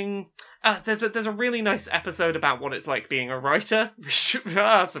enjoying. There's a really nice episode about what it's like being a writer.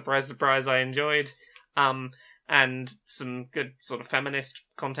 Surprise, surprise! I enjoyed. And some good sort of feminist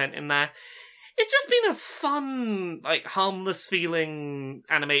content in there. It's just been a fun, like, harmless feeling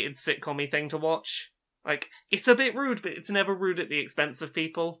animated sitcom-y thing to watch. Like, it's a bit rude, but it's never rude at the expense of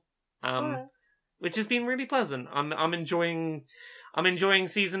people. Which has been really pleasant. I'm enjoying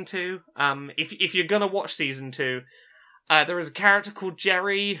season 2. If you're gonna watch season 2, there is a character called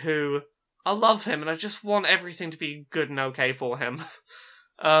Jerry who I love him, and I just want everything to be good and okay for him.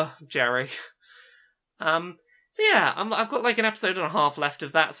 Jerry. So yeah, I've got like an episode and a half left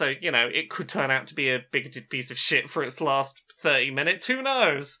of that, so it could turn out to be a bigoted piece of shit for its last 30 minutes. Who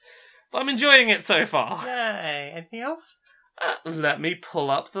knows? But I'm enjoying it so far. Yay! Anything else? Let me pull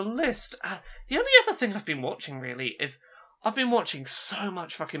up the list. The only other thing I've been watching really is I've been watching so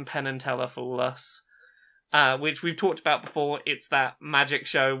much fucking Penn and Teller Fool Us, which we've talked about before. It's that magic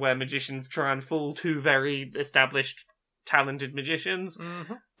show where magicians try and fool two very established, talented magicians.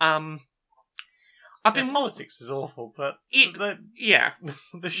 Mm-hmm. Politics is awful, but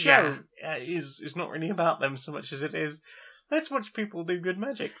the show is not really about them so much as it is, let's watch people do good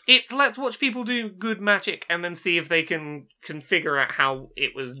magics. It's let's watch people do good magic and then see if they can figure out how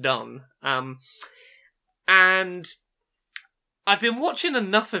it was done. And I've been watching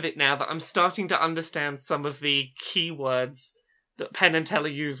enough of it now that I'm starting to understand some of the keywords that Penn and Teller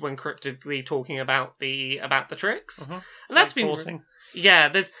use when cryptically talking about the tricks. Mm-hmm. And that's been forcing. Yeah,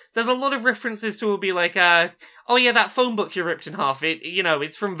 there's a lot of references to, it'll be like, oh yeah, that phone book you ripped in half,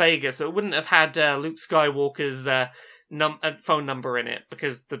 it's from Vegas, so it wouldn't have had Luke Skywalker's phone number in it,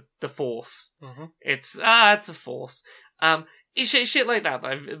 because the Force. Mm-hmm. It's a Force. It's shit like that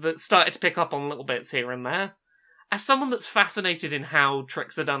that started to pick up on little bits here and there. As someone that's fascinated in how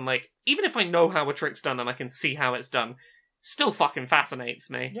tricks are done, like, even if I know how a trick's done and I can see how it's done, still fucking fascinates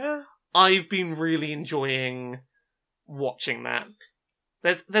me. Yeah. I've been really enjoying watching that.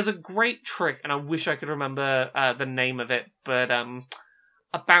 There's a great trick, and I wish I could remember the name of it, but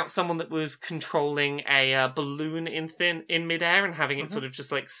about someone that was controlling a balloon in midair and having it sort of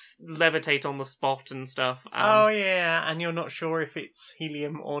just like levitate on the spot and stuff. Oh yeah, and you're not sure if it's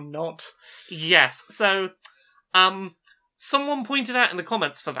helium or not. Yes, so someone pointed out in the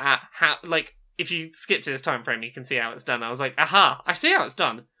comments for that how, like, if you skip to this time frame, you can see how it's done. I was like, aha, I see how it's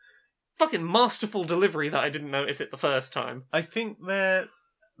done. Fucking masterful delivery that I didn't notice it the first time. I think the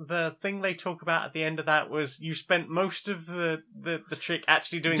thing they talk about at the end of that was you spent most of the trick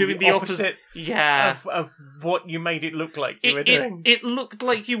actually doing the opposite yeah. of what you made it look like you were doing. It looked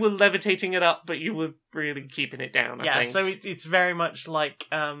like you were levitating it up, but you were really keeping it down, I think. So it's very much like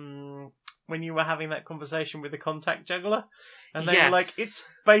when you were having that conversation with the contact juggler, and they were like, it's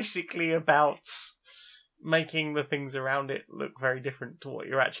basically about making the things around it look very different to what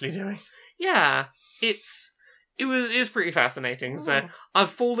you're actually doing. Yeah, it's pretty fascinating. So I've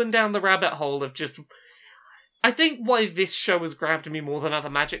fallen down the rabbit hole of just... I think why this show has grabbed me more than other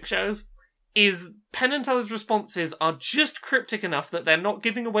magic shows is Penn and Teller's responses are just cryptic enough that they're not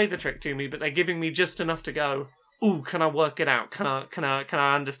giving away the trick to me, but they're giving me just enough to go, ooh, can I work it out? Can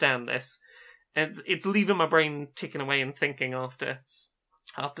I understand this? And it's leaving my brain ticking away and thinking after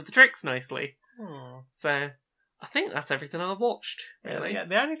the tricks nicely. So I think that's everything I've watched, really. Yeah,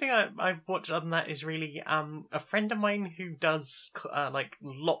 the only thing I've watched other than that is really a friend of mine who does like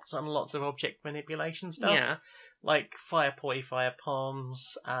lots and lots of object manipulation stuff. Yeah. Like fire poi, fire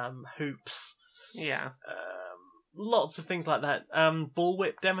palms, hoops. Yeah. Lots of things like that.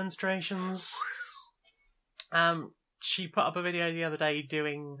 Bullwhip demonstrations. She put up a video the other day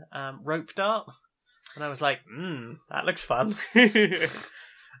doing rope dart. And I was like, that looks fun.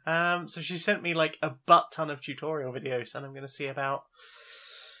 So she sent me like a butt ton of tutorial videos, and I'm going to see about,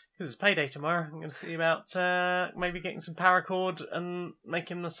 because it's payday tomorrow, I'm going to see about maybe getting some paracord and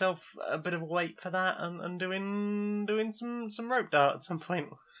making myself a bit of a weight for that, and doing some rope dart at some point.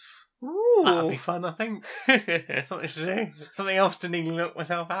 Ooh. That'll be fun, I think. Something to do. Something else to nearly knock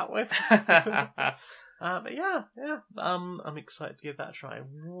myself out with. But yeah, I'm excited to give that a try.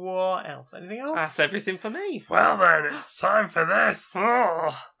 What else? Anything else? That's everything for me. Well then, it's time for this.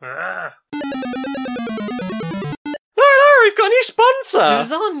 Hello, we've got a new sponsor.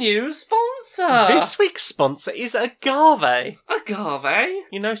 Who's our new sponsor? This week's sponsor is Agave. Agave?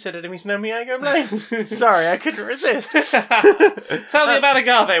 You know, said it in his no me, I go blame. Sorry, I couldn't resist. Tell me about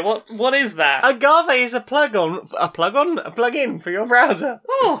Agave. What is that? Agave is a plug-in for your browser.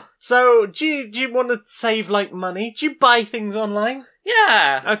 Oh. So, do you want to save, like, money? Do you buy things online?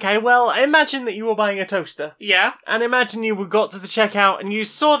 Yeah. Okay, well, imagine that you were buying a toaster. Yeah. And imagine you got to the checkout and you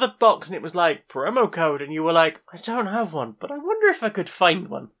saw the box and it was like, promo code, and you were like, I don't have one, but I wonder if I could find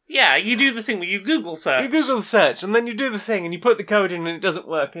one. Yeah, you do the thing where you Google search. You Google the search, and then you do the thing, and you put the code in and it doesn't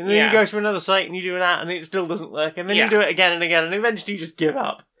work. And then you go to another site and you do that, and it still doesn't work. And then you do it again and again, and eventually you just give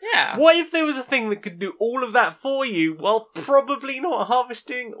up. Yeah. What if there was a thing that could do all of that for you while probably not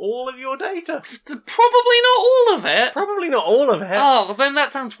harvesting all of your data? Probably not all of it. Probably not all of it. Oh, well then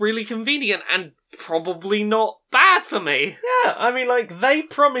that sounds really convenient and probably not bad for me. Yeah, I mean, like, they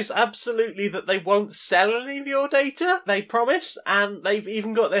promise absolutely that they won't sell any of your data. They promise, and they've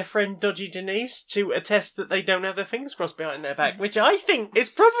even got their friend Dodgy Denise to attest that they don't have their fingers crossed behind their back, which I think is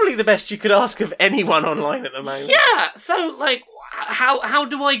probably the best you could ask of anyone online at the moment. Yeah, so, like, how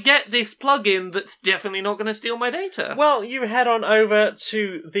do I get this plugin that's definitely not going to steal my data? Well, you head on over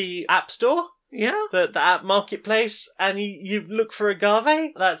to the App Store. Yeah. The app marketplace, and you look for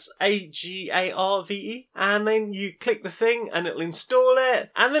Agave. That's Agarve. And then you click the thing, and it'll install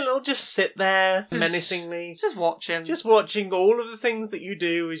it, and then it'll just sit there menacingly. Just watching. Just watching all of the things that you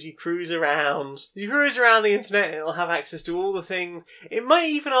do as you cruise around. As you cruise around the internet, it'll have access to all the things. It might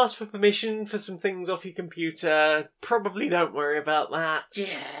even ask for permission for some things off your computer. Probably don't worry about that.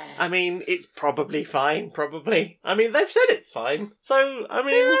 Yeah. I mean, it's probably fine, probably. I mean, they've said it's fine. So, I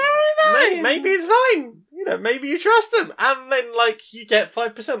mean, maybe it's fine. maybe you trust them, and then, you get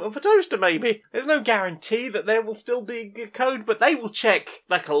 5% off a toaster, maybe. There's no guarantee that there will still be a good code, but they will check,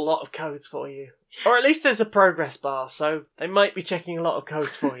 a lot of codes for you. Or at least there's a progress bar, so they might be checking a lot of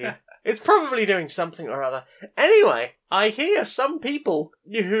codes for you. It's probably doing something or other. Anyway, I hear some people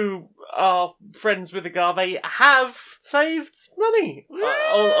who are friends with Agave have saved money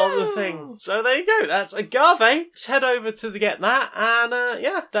on the thing. So there you go. That's Agave. Just head over to Get That, and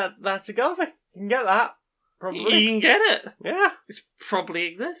that's Agave. You can get that. Probably. You can get it. Yeah. It probably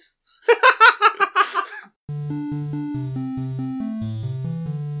exists.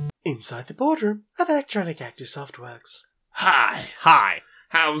 Inside the boardroom of Electronic Active Softworks. Hi.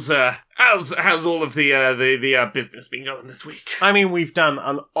 How's all of the business been going this week? I mean, we've done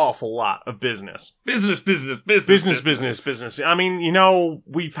an awful lot of business. Business. I mean,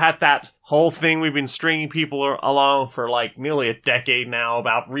 we've had that whole thing. We've been stringing people along for nearly a decade now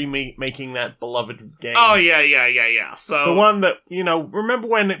about remaking that beloved game. Oh yeah. So the one that remember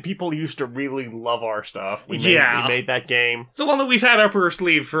when people used to really love our stuff? We made that game. The one that we've had up our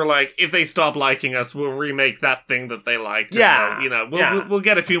sleeve for if they stop liking us, we'll remake that thing that they liked. Yeah, and, we'll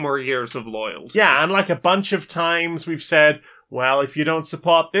get a few more years of loyalty. Yeah, and a bunch of times we've said, well, if you don't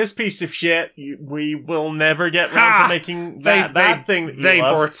support this piece of shit, we will never get around to making that thing that you They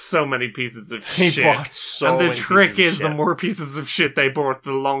love. bought so many pieces of They shit. bought so and the many trick pieces is, of the shit. more pieces of shit they bought,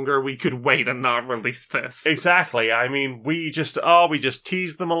 the longer we could wait and not release this. Exactly. I mean, we just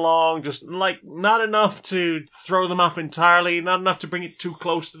tease them along, just not enough to throw them off entirely, not enough to bring it too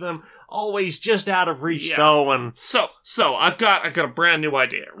close to them. Always just out of reach, though, and... So, I've got a brand new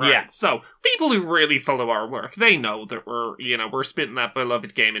idea, right? Yeah. So, people who really follow our work, they know that we're splitting that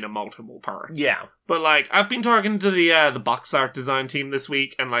beloved game into multiple parts. Yeah. But, I've been talking to the box art design team this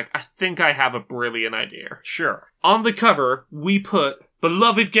week, and, I think I have a brilliant idea. Sure. On the cover, we put,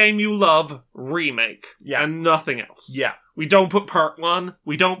 Beloved Game You Love, Remake. Yeah. And nothing else. Yeah. We don't put Part 1,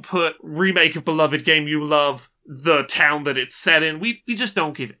 we don't put Remake of Beloved Game You Love, the town that it's set in. We just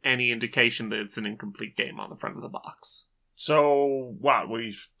don't give any indication that it's an incomplete game on the front of the box. So, what,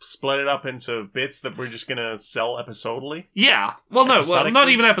 we split it up into bits that we're just gonna sell episodally? Yeah. Well, no, not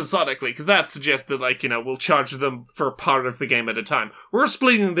even episodically, because that suggests that, we'll charge them for part of the game at a time. We're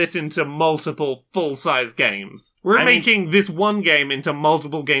splitting this into multiple full-size games. We're making this one game into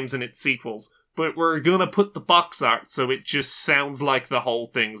multiple games and its sequels. But we're gonna put the box art so it just sounds like the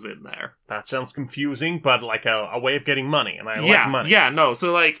whole thing's in there. That sounds confusing, but a way of getting money, and I like money. Yeah, no,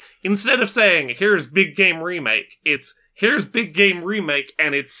 so instead of saying, here's Big Game Remake, it's, here's Big Game Remake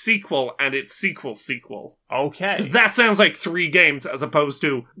and its sequel and its sequel. Okay. 'Cause that sounds like 3 games as opposed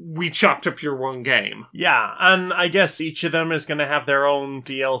to, we chopped up your one game. Yeah, and I guess each of them is gonna have their own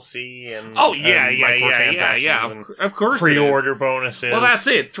DLC and... Yeah. Of course pre-order bonuses. Well, that's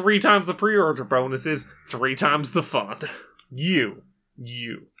it. 3 times the pre-order bonuses, 3 times the fun. You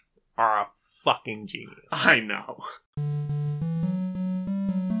are a fucking genius. I know.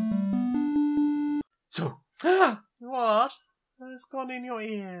 So, what has gone in your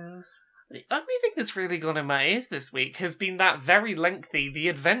ears? The only thing that's really gone in my ears this week has been that very lengthy The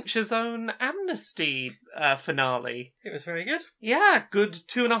Adventure Zone Amnesty finale. It was very good. Yeah, good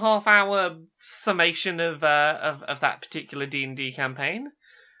 2.5 hour summation of that particular D&D campaign.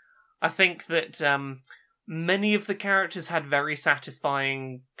 I think that many of the characters had very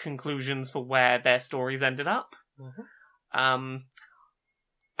satisfying conclusions for where their stories ended up. Mm-hmm.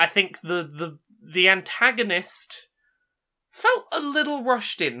 I think the antagonist felt a little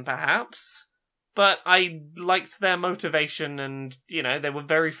rushed in, perhaps, but I liked their motivation, and, they were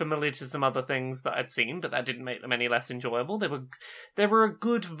very familiar to some other things that I'd seen, but that didn't make them any less enjoyable. They were a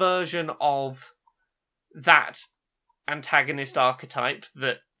good version of that antagonist archetype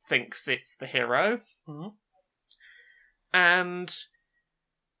that thinks it's the hero. Mm-hmm. And,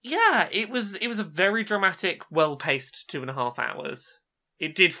 yeah, it was a very dramatic, well-paced 2.5 hours.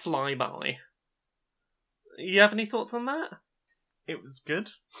 It did fly by. You have any thoughts on that? It was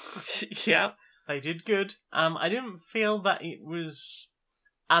good. Yeah. They did good. I didn't feel that it was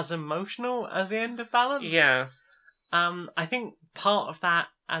as emotional as the end of Balance. Yeah. I think part of that,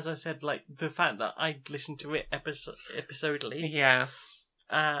 as I said, the fact that I listened to it episodally. Yeah.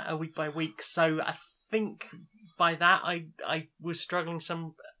 Week by week. So I think by that I was struggling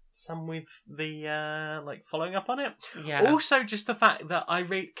some with the following up on it. Yeah. Also, just the fact that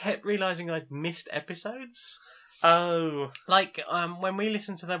I kept realizing I'd missed episodes. Oh. When we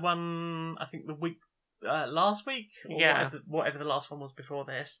listened to the one, I think the week last week, or whatever the last one was before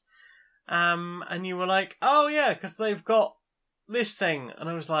this, and you were like, "Oh yeah, because they've got this thing," and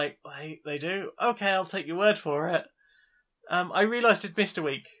I was like, "They do? Okay, I'll take your word for it." I realised I'd missed a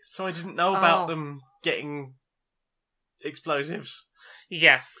week, so I didn't know about them getting explosives.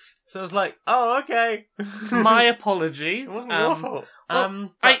 Yes. So I was like, oh, okay. My apologies. It wasn't your fault.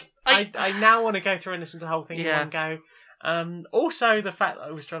 Well, I now want to go through and listen to the whole thing in Yeah. one go. Also, the fact that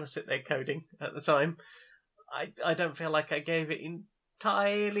I was trying to sit there coding at the time, I don't feel like I gave it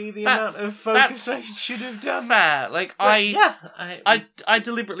entirely the amount of focus I should have done. Fair. Like, But I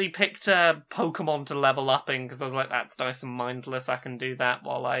deliberately picked Pokemon to level up in because I was like, that's nice and mindless. I can do that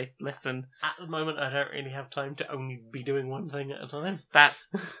while I listen. At the moment, I don't really have time to only be doing one thing at a time. That's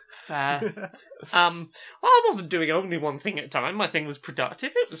fair. Well, I wasn't doing only one thing at a time. My thing was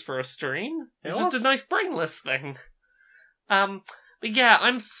productive. It was for a stream. It was just a nice brainless thing. But yeah,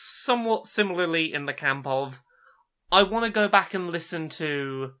 I'm somewhat similarly in the camp of I want to go back and listen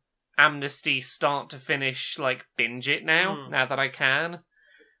to Amnesty start to finish, like, binge it now that I can.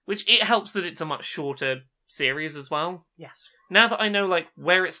 Which, it helps that it's a much shorter series as well. Yes. Now that I know, like,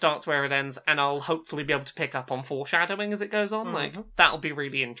 where it starts, where it ends, and I'll hopefully be able to pick up on foreshadowing as it goes on, like, that'll be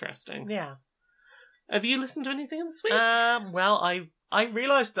really interesting. Yeah. Have you listened to anything this week? Well, I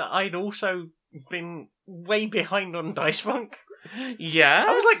realised that I'd also been way behind on Dice Funk. Yeah?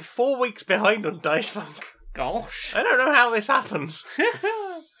 I was like 4 weeks behind on Dice Funk. Gosh. I don't know how this happens.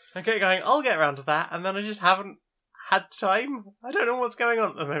 I kept going, I'll get around to that, and then I just haven't had time. I don't know what's going on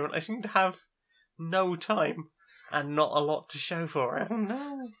at the moment. I seem to have no time and not a lot to show for it. Oh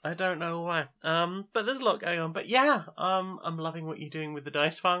no. I don't know why. But there's a lot going on. But yeah, I'm loving what you're doing with the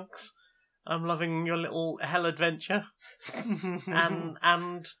Dice Funks. I'm loving your little hell adventure.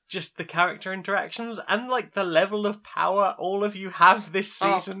 and just the character interactions and like the level of power all of you have this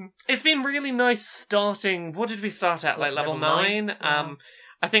season. It's been really nice starting. What did we start at? Like level 9? Yeah.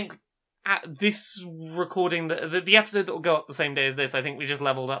 I think at this recording, the episode that will go up the same day as this, I think we just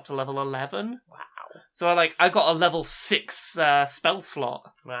leveled up to level 11. Wow. So I got a level 6 spell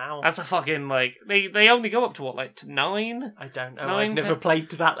slot. Wow. That's a fucking, like, they only go up to what, like, to 9? I don't know. 9, I've never 10? played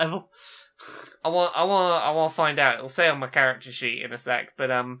to that level. I want to find out. It'll say on my character sheet in a sec,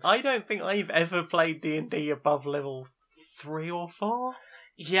 but I don't think I've ever played D&D above level 3 or 4.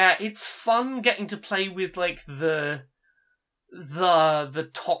 yeah, it's fun getting to play with like the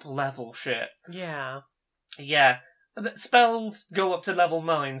top level shit. Yeah. Yeah, spells go up to level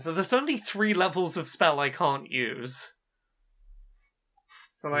 9, so there's only 3 levels of spell I can't use.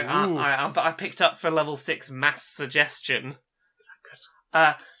 So like, I picked up for level 6 mass suggestion. Is that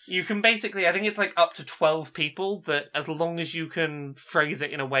good? You can basically, I think it's like up to 12 people that as long as you can phrase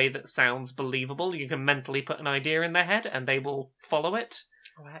it in a way that sounds believable, you can mentally put an idea in their head and they will follow it.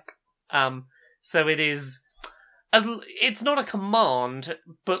 Oh, heck. So it is, it's not a command,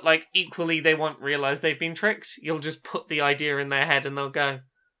 but like equally they won't realise they've been tricked. You'll just put the idea in their head and they'll go,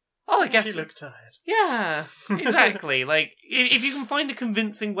 oh, I guess. You look tired. Yeah, exactly. Like, if you can find a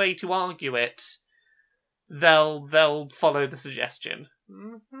convincing way to argue it, they'll follow the suggestion.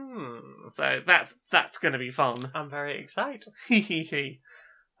 Mm-hmm. So that's going to be fun. I'm very excited.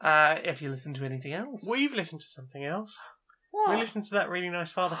 Have you listened to anything else? We've listened to something else. What? We listened to that really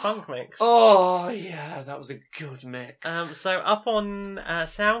nice Father Funk mix. Oh, yeah, that was a good mix. So up on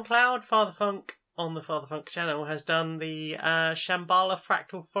SoundCloud, Father Funk on the Father Funk channel has done the Shambhala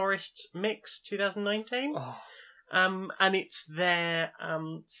Fractal Forest mix 2019. Oh. And it's their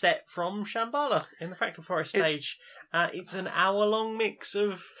set from Shambhala in the Fractal Forest stage. It's an hour-long mix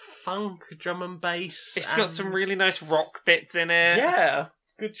of funk, drum and bass. It's got some really nice rock bits in it. Yeah.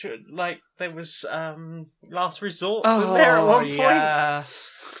 Good. Like, there was Last Resort in there at one point.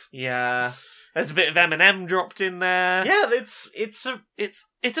 Yeah. There's a bit of Eminem dropped in there. Yeah, it's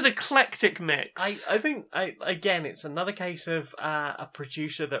an eclectic mix. I think again it's another case of a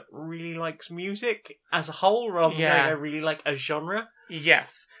producer that really likes music as a whole rather than I really like a genre.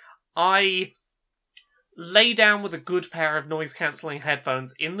 Yes. I lay down with a good pair of noise cancelling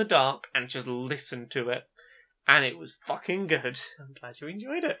headphones in the dark and just listen to it. And it was fucking good. I'm glad you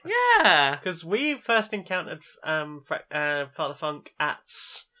enjoyed it. Yeah. Because we first encountered Father Funk at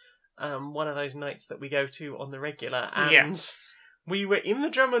one of those nights that we go to on the regular. And yes. We were in the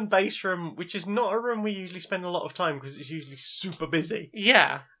drum and bass room, which is not a room we usually spend a lot of time because it's usually super busy.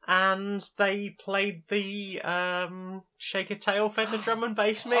 Yeah. And they played the Shake a Tail Feather drum and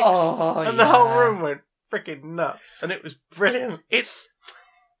bass mix. And the whole room went freaking nuts. And it was brilliant.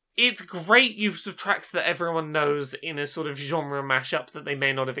 It's great use of tracks that everyone knows in a sort of genre mashup that they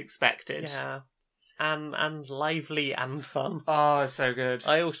may not have expected. Yeah. And lively and fun. Oh, it's so good.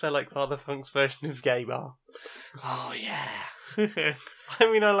 I also like Father Funk's version of Gay Bar. Oh, yeah. I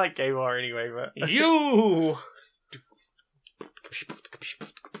mean, I like Gay Bar anyway, but... You!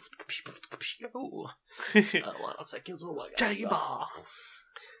 Gay Bar.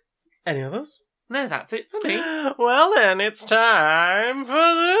 Any others? No, that's it for me. Well then, it's time for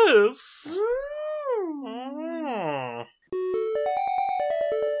this.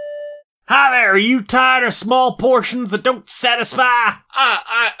 Hi there, are you tired of small portions that don't satisfy?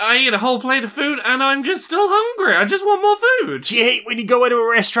 I eat a whole plate of food and I'm just still hungry. I just want more food. Do you hate when you go into a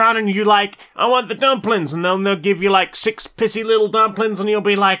restaurant and you're like, I want the dumplings, and they'll give you like 6 pissy little dumplings and you'll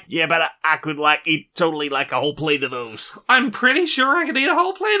be like, yeah, but I could eat totally a whole plate of those. I'm pretty sure I could eat a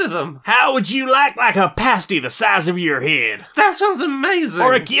whole plate of them. How would you like a pasty the size of your head? That sounds amazing.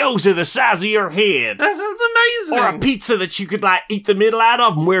 Or a gyoza the size of your head? That sounds amazing. Or a pizza that you could eat the middle out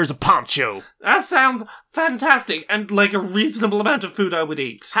of and wears a poncho? That sounds fantastic, and like a reasonable amount of food I would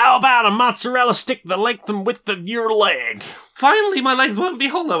eat. How about a mozzarella stick the length and width of your leg? Finally, my legs won't be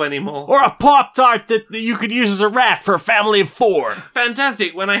hollow anymore. Or a Pop-Tart that you could use as a raft for a family of 4.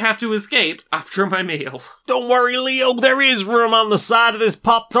 Fantastic, when I have to escape after my meal. Don't worry, Leo, there is room on the side of this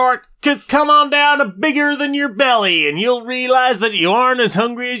Pop-Tart. Come on down to bigger than your belly, and you'll realize that you aren't as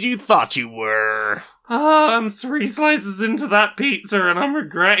hungry as you thought you were. I'm 3 slices into that pizza and I'm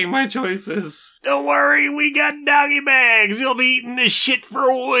regretting my choices. Don't worry, we got doggy bags. You'll be eating this shit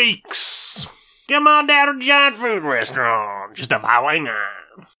for weeks. Come on down to the Giant Food Restaurant, just up Highway 9.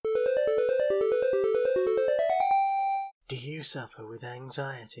 Do you suffer with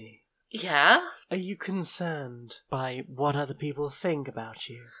anxiety? Yeah? Are you concerned by what other people think about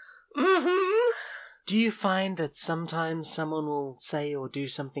you? Mm-hmm. Do you find that sometimes someone will say or do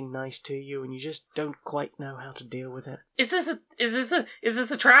something nice to you and you just don't quite know how to deal with it? Is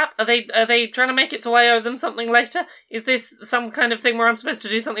this a trap? Are they trying to make it so I owe them something later? Is this some kind of thing where I'm supposed to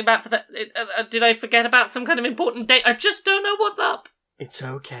do something back for that? Did I forget about some kind of important date? I just don't know what's up. It's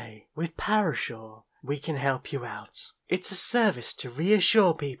okay. With Parashore, we can help you out. It's a service to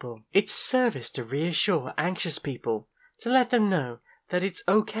reassure people. It's a service to reassure anxious people, to let them know that it's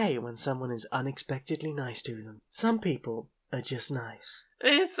okay when someone is unexpectedly nice to them. Some people are just nice.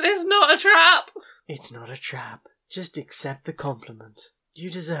 It's not a trap. It's not a trap. Just accept the compliment. You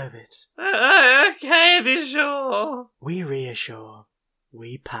deserve it. Okay, be sure. We reassure.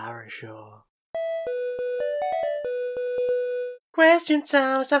 We Parashore. Question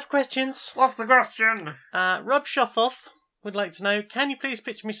time. Let's have questions. What's the question? Rob Shothoff would like to know, can you please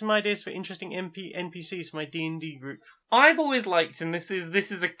pitch me some ideas for interesting NPCs for my D&D group? I've always liked, and this is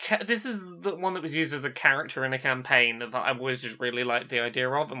the one that was used as a character in a campaign that I've always just really liked the idea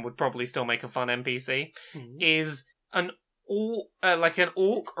of, and would probably still make a fun NPC, is an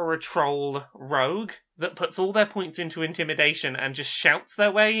orc or a troll rogue that puts all their points into intimidation and just shouts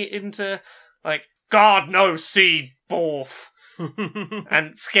their way into, God, no, see, Borf,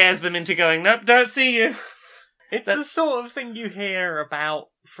 and scares them into going, nope, don't see you. It's the sort of thing you hear about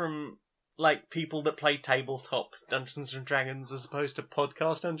from people that play tabletop Dungeons and Dragons as opposed to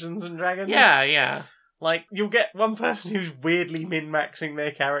podcast Dungeons and Dragons. Yeah. You'll get one person who's weirdly min-maxing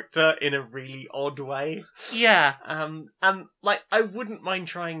their character in a really odd way. Yeah. And I wouldn't mind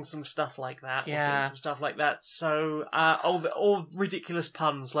trying some stuff like that. Yeah. Or some stuff like that. So, all ridiculous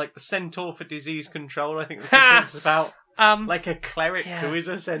puns, like the centaur for disease control, I think that's about. Like a cleric who is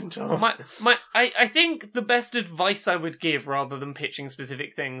a centaur. I think the best advice I would give, rather than pitching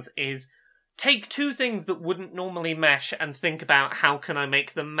specific things, is take 2 things that wouldn't normally mesh and think about how can I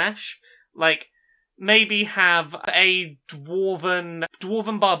make them mesh. Maybe have a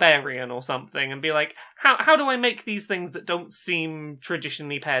dwarven barbarian or something, and be like, how do I make these things that don't seem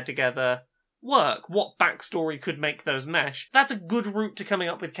traditionally paired together work? What backstory could make those mesh? That's a good route to coming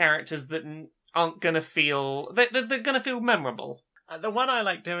up with characters that aren't gonna feel... They're gonna feel memorable. The one I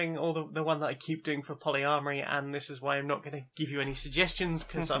like doing, or the one that I keep doing for Polyamory, and this is why I'm not going to give you any suggestions,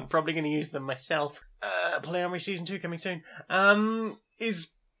 because I'm probably going to use them myself. Polyamory Season 2 coming soon. Is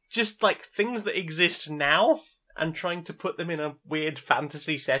just things that exist now, and trying to put them in a weird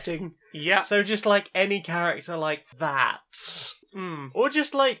fantasy setting. Yeah. So just any character like that. Or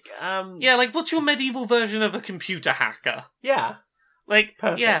just what's your medieval version of a computer hacker? Yeah.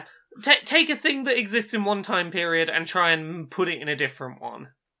 Perfect. Yeah. Take a thing that exists in one time period and try and put it in a different one.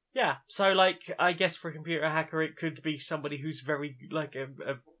 Yeah, so I guess for a computer hacker it could be somebody who's very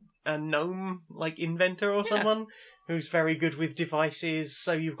a gnome inventor or someone who's very good with devices,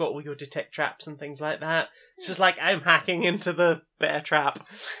 so you've got all your detect traps and things like that. It's just I'm hacking into the bear trap.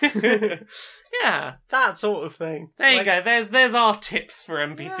 Yeah. That sort of thing. There you go, there's our tips for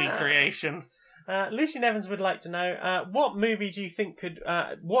NPC creation. Lucy Nevins would like to know, what movie do you think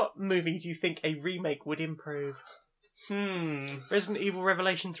a remake would improve? Resident Evil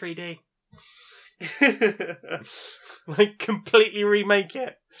Revelation 3D. Completely remake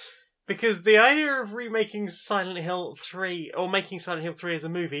it. Because the idea of remaking Silent Hill 3, or making Silent Hill 3 as a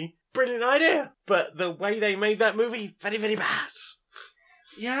movie, brilliant idea, but the way they made that movie, very, very bad.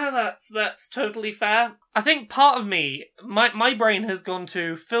 Yeah, that's totally fair. I think part of me, my brain has gone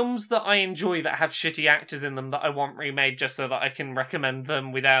to films that I enjoy that have shitty actors in them that I want remade just so that I can recommend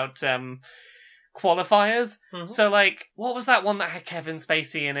them without qualifiers. Mm-hmm. So, like, what was that one that had Kevin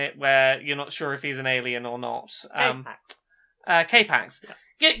Spacey in it where you're not sure if he's an alien or not? K-Pax.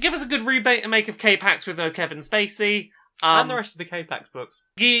 Yeah. Give us a good remake of K-Pax with no Kevin Spacey. And the rest of the K-Pax books.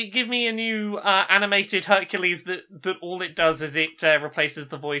 Give me a new animated Hercules that all it does is it replaces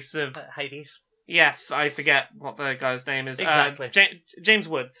the voice of... Hades. Yes, I forget what the guy's name is. Exactly. James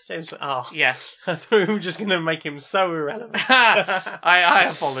Woods. Yes. I thought we were just going to make him so irrelevant. I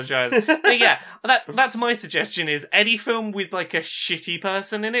apologise. But yeah, that's my suggestion is any film with like a shitty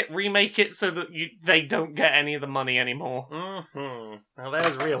person in it, remake it so that they don't get any of the money anymore. Mm-hmm. Now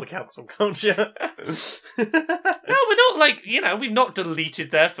there's real cancel culture. No, we're not we've not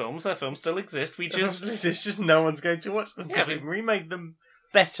deleted their films. Their films still exist. It's just no one's going to watch them because we've remade them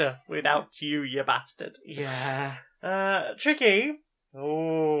better without you bastard. Yeah. Tricky.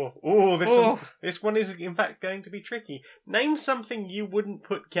 This one is in fact going to be tricky. Name something you wouldn't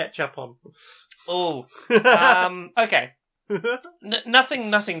put ketchup on. Okay.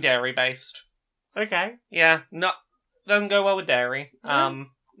 Nothing dairy based. Okay. Yeah, doesn't go well with dairy. No.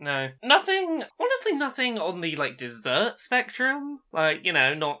 Nothing on the like dessert spectrum. Like,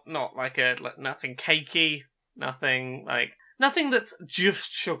 not like nothing cakey, nothing that's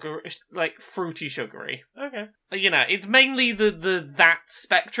just sugar, like fruity sugary. Okay. It's mainly that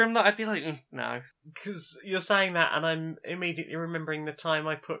spectrum that I'd be like, no. Because you're saying that, and I'm immediately remembering the time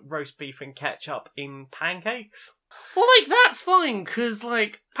I put roast beef and ketchup in pancakes. Well, that's fine, because,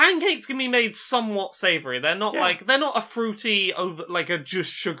 pancakes can be made somewhat savoury. They're not, they're not a fruity, over a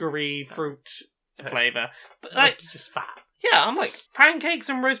just sugary fruit flavour. But, mostly just fat. Yeah, I'm like, pancakes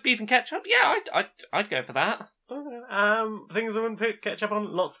and roast beef and ketchup? Yeah, I'd go for that. Things I wouldn't put ketchup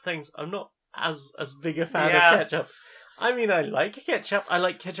on, lots of things. I'm not as big a fan of ketchup. I mean, I like ketchup. I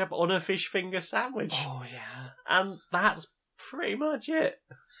like ketchup on a fish finger sandwich. Oh, yeah. And that's pretty much it.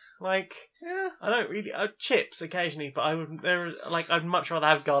 I don't really... chips occasionally, but I'd much rather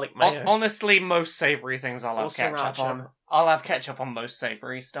have garlic mayo. Honestly, most savoury things I'll have ketchup on. I'll have ketchup on most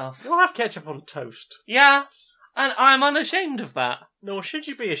savoury stuff. You'll have ketchup on toast. Yeah, and I'm unashamed of that. Nor should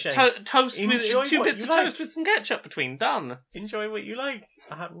you be ashamed. Toast with 2 bits of toast with some ketchup between. Done. Enjoy what you like.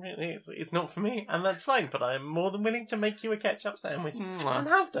 It's not for me, and that's fine, but I'm more than willing to make you a ketchup sandwich. And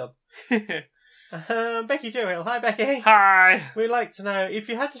have done. Becky Johill. Hi, Becky. Hi. We'd like to know, if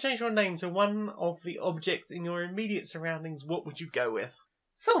you had to change your name to one of the objects in your immediate surroundings, what would you go with?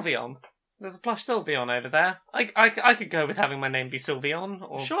 Sylveon. There's a plush Sylveon over there. I could go with having my name be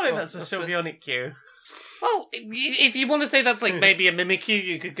Sylveon. Surely that's a Sylveonic Q. Well, if you want to say that's maybe a Mimikyu,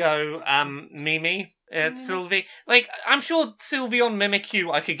 you could go Mimi. It's Sylvie. I'm sure Sylveon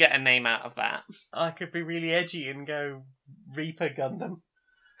Mimikyu, I could get a name out of that. I could be really edgy and go Reaper Gundam.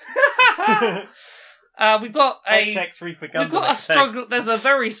 We've got a XX Reaper Gundam. We've got a struggle. There's a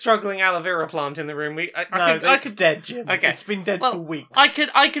very struggling aloe vera plant in the room. It's dead, Jim. Okay, it's been dead for weeks. I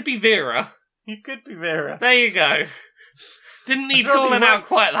could be Vera. You could be Vera. There you go. Didn't need calling out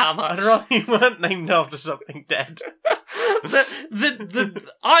quite that much. I'd rather you weren't named after something dead.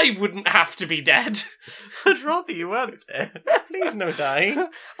 I wouldn't have to be dead. I'd rather you weren't dead. Please no dying.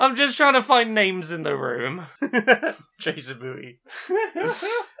 I'm just trying to find names in the room. Jasabui.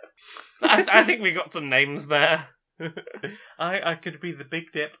 I think we got some names there. I could be the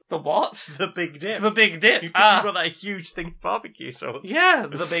Big Dip. The what? The Big Dip. The Big Dip. You've got that huge thing of barbecue sauce. Yeah,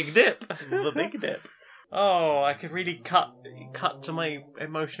 the Big Dip. The Big Dip. Oh, I could really cut to my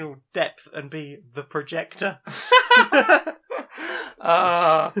emotional depth and be the projector.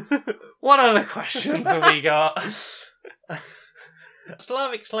 What other questions have we got?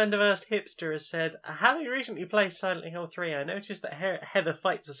 Slavic Slenderverse Hipster has said, having recently played Silent Hill 3, I noticed that Heather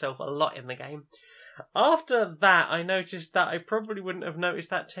fights herself a lot in the game. After that, I noticed that I probably wouldn't have noticed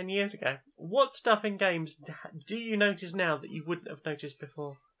that 10 years ago. What stuff in games do you notice now that you wouldn't have noticed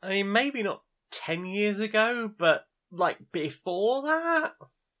before? I mean, maybe not 10 years ago, but before that,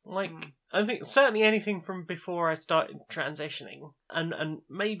 I think certainly anything from before I started transitioning, and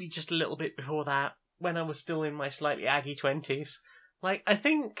maybe just a little bit before that, when I was still in my slightly aggy 20s. I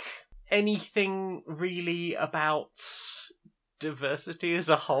think anything really about diversity as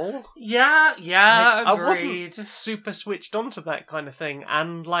a whole. Yeah, I agreed. wasn't super switched onto that kind of thing,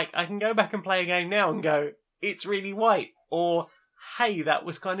 and I can go back and play a game now and go, it's really white, or hey, that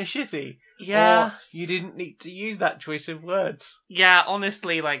was kind of shitty. Yeah. Or you didn't need to use that choice of words. Yeah,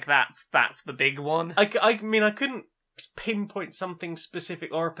 honestly, that's the big one. I mean, I couldn't pinpoint something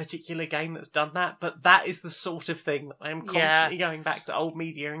specific or a particular game that's done that, but that is the sort of thing that I'm constantly going back to old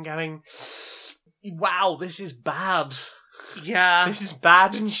media and going, wow, this is bad. Yeah. This is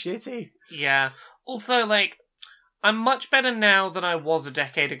bad and shitty. Yeah. Also, like, I'm much better now than I was a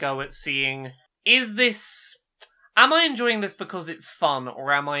decade ago at seeing, am I enjoying this because it's fun,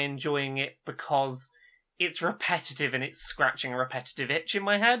 or am I enjoying it because it's repetitive and it's scratching a repetitive itch in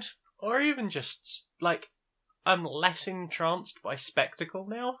my head? Or even just, like, I'm less entranced by spectacle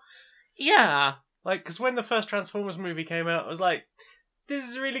now. Yeah. Like, because when the first Transformers movie came out, I was like, this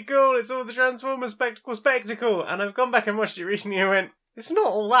is really cool, it's all the Transformers spectacle. And I've gone back and watched it recently and went, it's not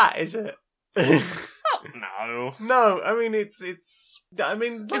all that, is it? No. No, I mean, it's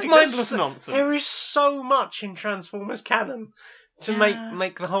mindless nonsense. There is so much in Transformers canon to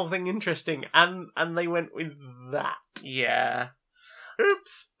make the whole thing interesting, and they went with that. Yeah.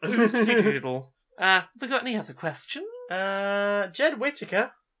 Oops. Oopsie doodle. We got any other questions? Jed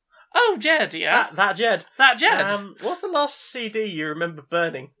Whittaker. Oh, Jed, yeah. That Jed. That Jed. What's the last CD you remember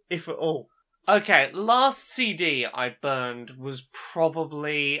burning, if at all? Okay, last CD I burned was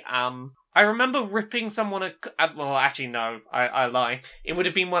probably, I remember ripping someone well, actually, no, I lie. It would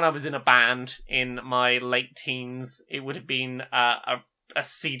have been when I was in a band in my late teens. It would have been a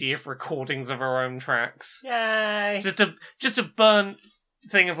CD of recordings of our own tracks. Yay! Just a burn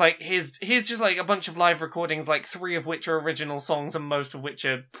thing of, like, here's just, like, a bunch of live recordings, like, 3 of which are original songs and most of which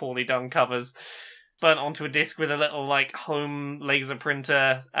are poorly done covers. Burnt onto a disc with a little, like, home laser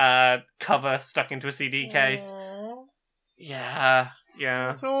printer cover stuck into a CD case. Aww. Yeah.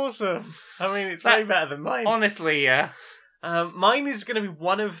 That's awesome. I mean, it's way better than mine. Honestly, yeah. Mine is going to be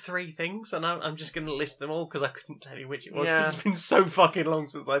one of 3 things, and I'm just going to list them all because I couldn't tell you which it was because it's been so fucking long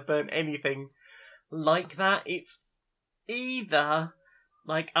since I burnt anything like that. It's either,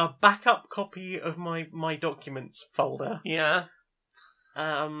 like, a backup copy of my documents folder. Yeah.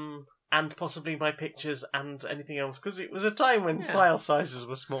 And possibly my pictures and anything else, because it was a time when file sizes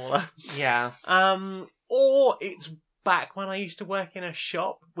were smaller. Yeah. Or it's back when I used to work in a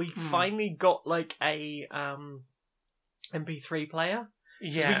shop. We finally got, like, a MP3 player.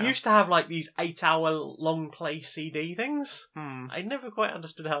 Yeah. We used to have, like, these 8-hour long play CD things. Hmm. I never quite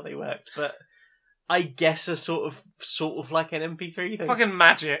understood how they worked, but I guess a sort of like an MP3 thing. Fucking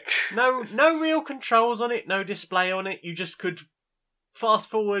magic. No real controls on it, no display on it. You just could fast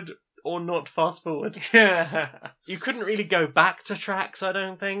forward or not fast forward. Yeah. You couldn't really go back to tracks, I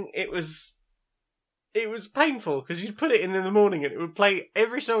don't think. It was painful because you'd put it in the morning and it would play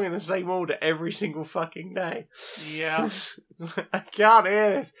every song in the same order every single fucking day. Yeah. I can't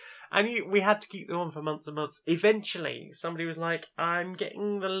hear this. And we had to keep them on for months and months. Eventually, somebody was like, I'm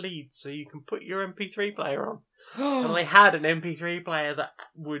getting the lead so you can put your MP3 player on. And they had an MP3 player that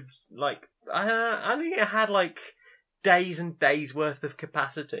would, like, I think it had, like, days and days worth of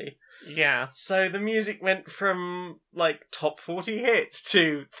capacity. Yeah. So the music went from, like, top 40 hits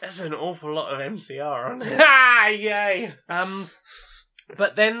to there's an awful lot of MCR on it. Ah, yay!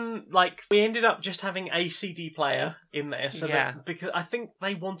 But then, like, we ended up just having a CD player in there, so that, because I think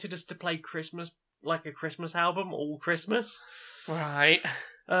they wanted us to play Christmas, like a Christmas album, all Christmas. Right.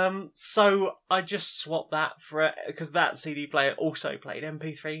 So I just swapped that for because that CD player also played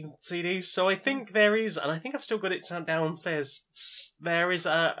MP3 CDs. So I think there is, and I think I've still got it downstairs. There is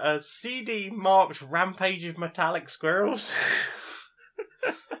a CD marked "Rampage of Metallic Squirrels,"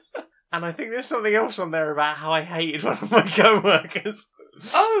 and I think there's something else on there about how I hated one of my co-workers.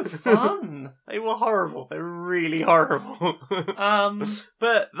 Oh, fun! They were horrible. They were really horrible.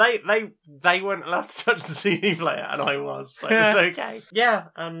 But they weren't allowed to touch the CD player, and I was, so it's okay. Yeah,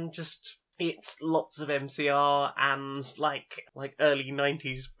 just it's lots of MCR and like early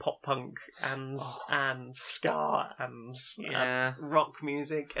 90s pop punk and ska and rock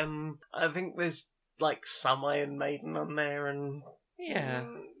music, and I think there's like some Iron Maiden on there, and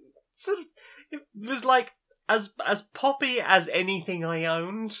sort of it was like as poppy as anything I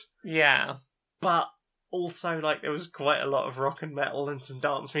owned. Yeah. But also, like, there was quite a lot of rock and metal and some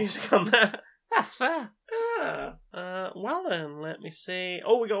dance music on there. That's fair. Yeah. Well then, let me see.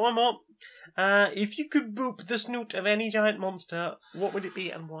 Oh, we got one more. If you could boop the snoot of any giant monster, what would it be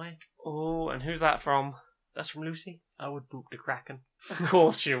and why? Oh, and who's that from? That's from Lucy. I would boop the Kraken. Of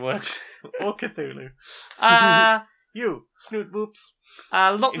course you would. Or Cthulhu. You, snoot boops.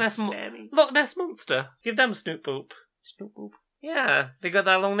 Loch Ness Monster. Give them a snoot boop. Snoot boop. Yeah, they got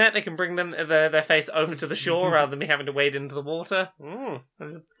that long net. They can bring them their face over to the shore rather than me having to wade into the water. Boop,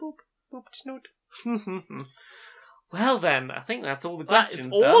 boop, snoot. Well then, I think that's all the questions.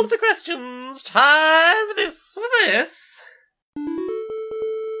 That's all the questions. Time for this. What's this?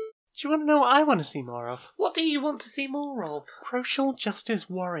 Do you want to know what I want to see more of? What do you want to see more of? Social justice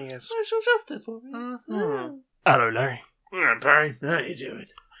warriors. Social justice warriors? Mm-hmm. Hello, Larry. Alright, Barry. How you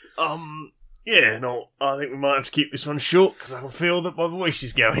doing? Yeah, no, I think we might have to keep this one short because I can feel that my voice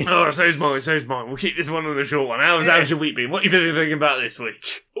is going. Oh, so's mine. We'll keep this one on the short one. How's your week been? What have you been thinking about this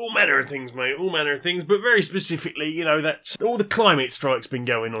week? All manner of things, mate, all manner of things, but very specifically, you know, that's all the climate strike's been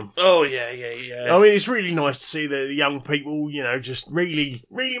going on. Oh, yeah. I mean, it's really nice to see the young people, you know, just really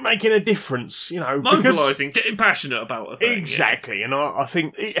making a difference, you know. Mobilising, getting passionate about a thing. Exactly, yeah. And I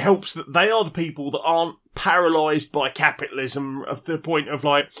think it helps that they are the people that aren't paralysed by capitalism of the point of,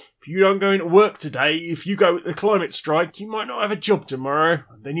 like, if you don't go into work today, if you go with the climate strike, you might not have a job tomorrow.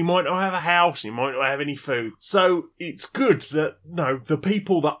 Then you might not have a house. You might not have any food. So it's good that, the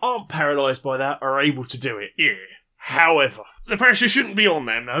people that aren't paralysed by that are able to do it. Yeah. However, the pressure shouldn't be on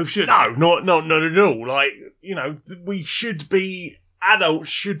them, though, should it? No, not at all. Like, adults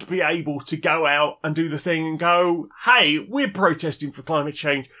should be able to go out and do the thing and go, hey, we're protesting for climate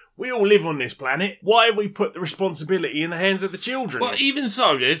change. We all live on this planet. Why have we put the responsibility in the hands of the children? Well, even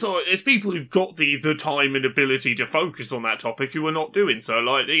so, there's people who've got the time and ability to focus on that topic who are not doing so.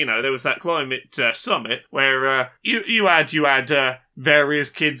 Like, there was that climate summit where you had various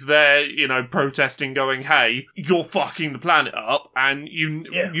kids there, protesting, going, hey, you're fucking the planet up, and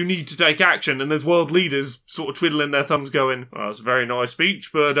you need to take action. And there's world leaders sort of twiddling their thumbs going, well, that's a very nice speech,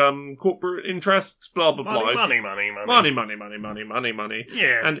 but corporate interests, blah, blah, blah. Money.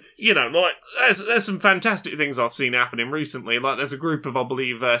 Yeah. And, there's some fantastic things I've seen happening recently. Like, there's a group of, I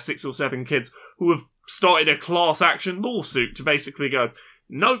believe, 6 or 7 kids who have started a class action lawsuit to basically go,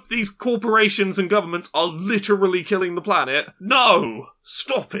 nope, these corporations and governments are literally killing the planet. No!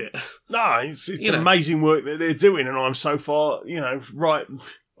 Stop it. No, it's amazing work that they're doing, and I'm so far, right...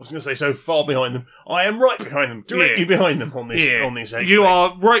 I was going to say so far behind them. I am right behind them, directly behind them on this. You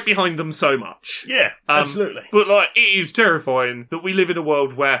are right behind them so much. Yeah, absolutely. But it is terrifying that we live in a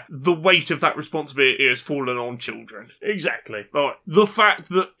world where the weight of that responsibility has fallen on children. Exactly. The fact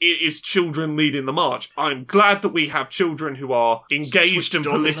that it is children leading the march. I'm glad that we have children who are engaged and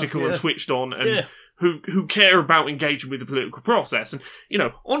political and switched on and who care about engaging with the political process. And,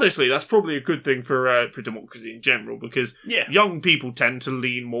 honestly, that's probably a good thing for democracy in general, because young people tend to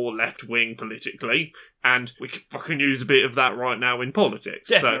lean more left-wing politically, and we can fucking use a bit of that right now in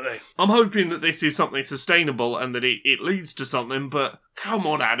politics. Definitely. So I'm hoping that this is something sustainable and that it leads to something, but come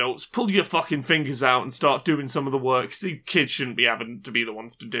on, adults, pull your fucking fingers out and start doing some of the work, because these kids shouldn't be having to be the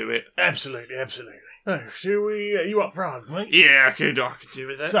ones to do it. Absolutely. Oh, shall we... you up for a hug, mate? Yeah, I could do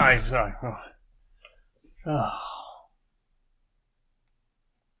with it. Sorry. Oh.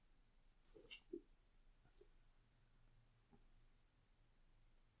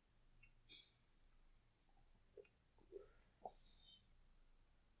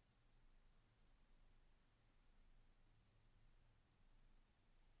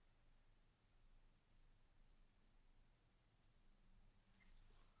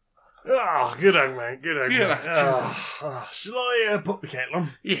 Oh, good hug, mate. Good hug. Shall I put the kettle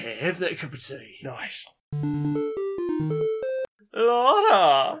on? Yeah, have that cup of tea. Nice.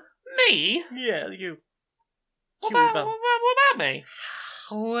 Laura! Me? Yeah, you. What about me?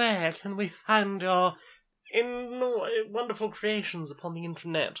 Where can we find your wonderful creations upon the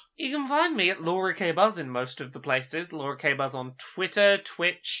internet? You can find me at Laura K. Buzz in most of the places. Laura K. Buzz on Twitter,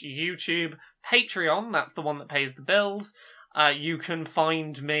 Twitch, YouTube, Patreon, that's the one that pays the bills. You can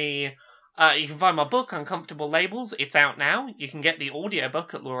find me... you can find my book, Uncomfortable Labels. It's out now. You can get the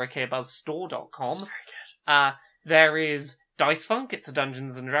audiobook at laurakbuzzstore.com. That's very good. There is Dice Funk. It's a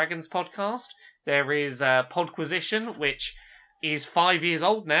Dungeons & Dragons podcast. There is Podquisition, which is 5 years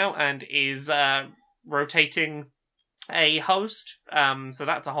old now and is rotating a host. So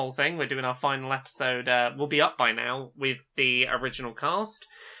that's a whole thing. We're doing our final episode. We'll be up by now with the original cast.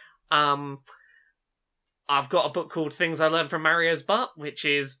 I've got a book called Things I Learned from Mario's Butt, which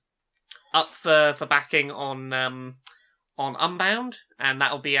is up for backing on Unbound, and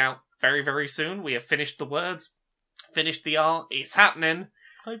that'll be out very, very soon. We have finished the words, finished the art. It's happening.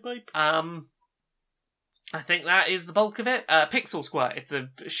 Bye. I think that is the bulk of it. Pixel Squirt. It's a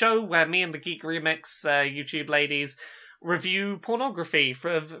show where me and the Geek Remix YouTube ladies review pornography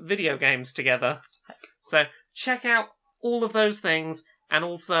for video games together. So check out all of those things. And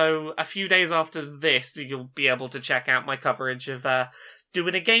also, a few days after this, you'll be able to check out my coverage of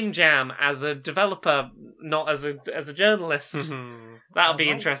doing a game jam as a developer, not as a journalist. That'll be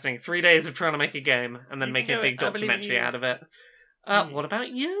interesting. 3 days of trying to make a game, and then make a big documentary out of it. What about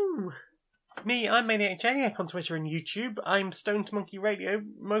you? Me, I'm Maniac Janiac on Twitter and YouTube. I'm Stoned Monkey Radio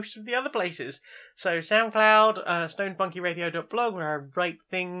most of the other places. So SoundCloud, stonedmonkeyradio.blog, where I write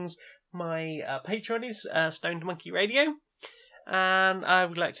things. My Patreon is Stoned Monkey Radio. And I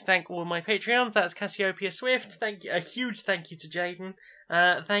would like to thank all my Patreons. That's Cassiopeia Swift. A huge thank you to Jaden.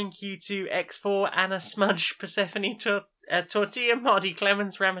 Thank you to X4, Anna Smudge, Persephone, Tortilla, Marty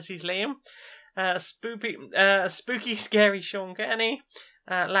Clemens, Ramesses Liam, Spooky Scary Sean Gurney,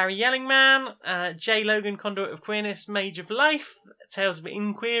 Larry Yellingman, J. Logan, Conduit of Queerness, Mage of Life, Tales of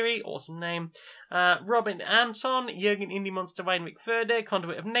Inquiry, awesome name, Robin Anton, Jürgen Indie Monster, Wayne McFurder,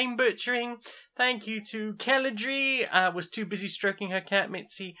 Conduit of Name Butchering. Thank you to Kelladry, was too busy stroking her cat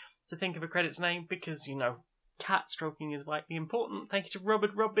Mitzi to think of a credits name because, cat stroking is vitally important. Thank you to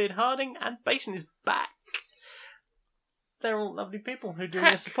Robert Beard Harding, and Basin is back. They're all lovely people who do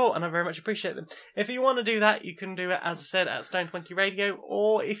their support, and I very much appreciate them. If you want to do that, you can do it, as I said, at Stoned Monkey Radio,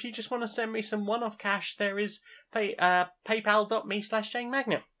 or if you just want to send me some one-off cash, there is paypal.me/Jane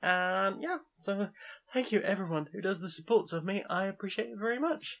Magnet. So thank you everyone who does the supports of me. I appreciate it very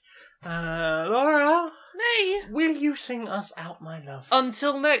much. Laura? Nay. Will you sing us out, my love?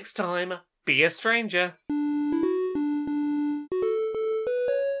 Until next time, be a stranger.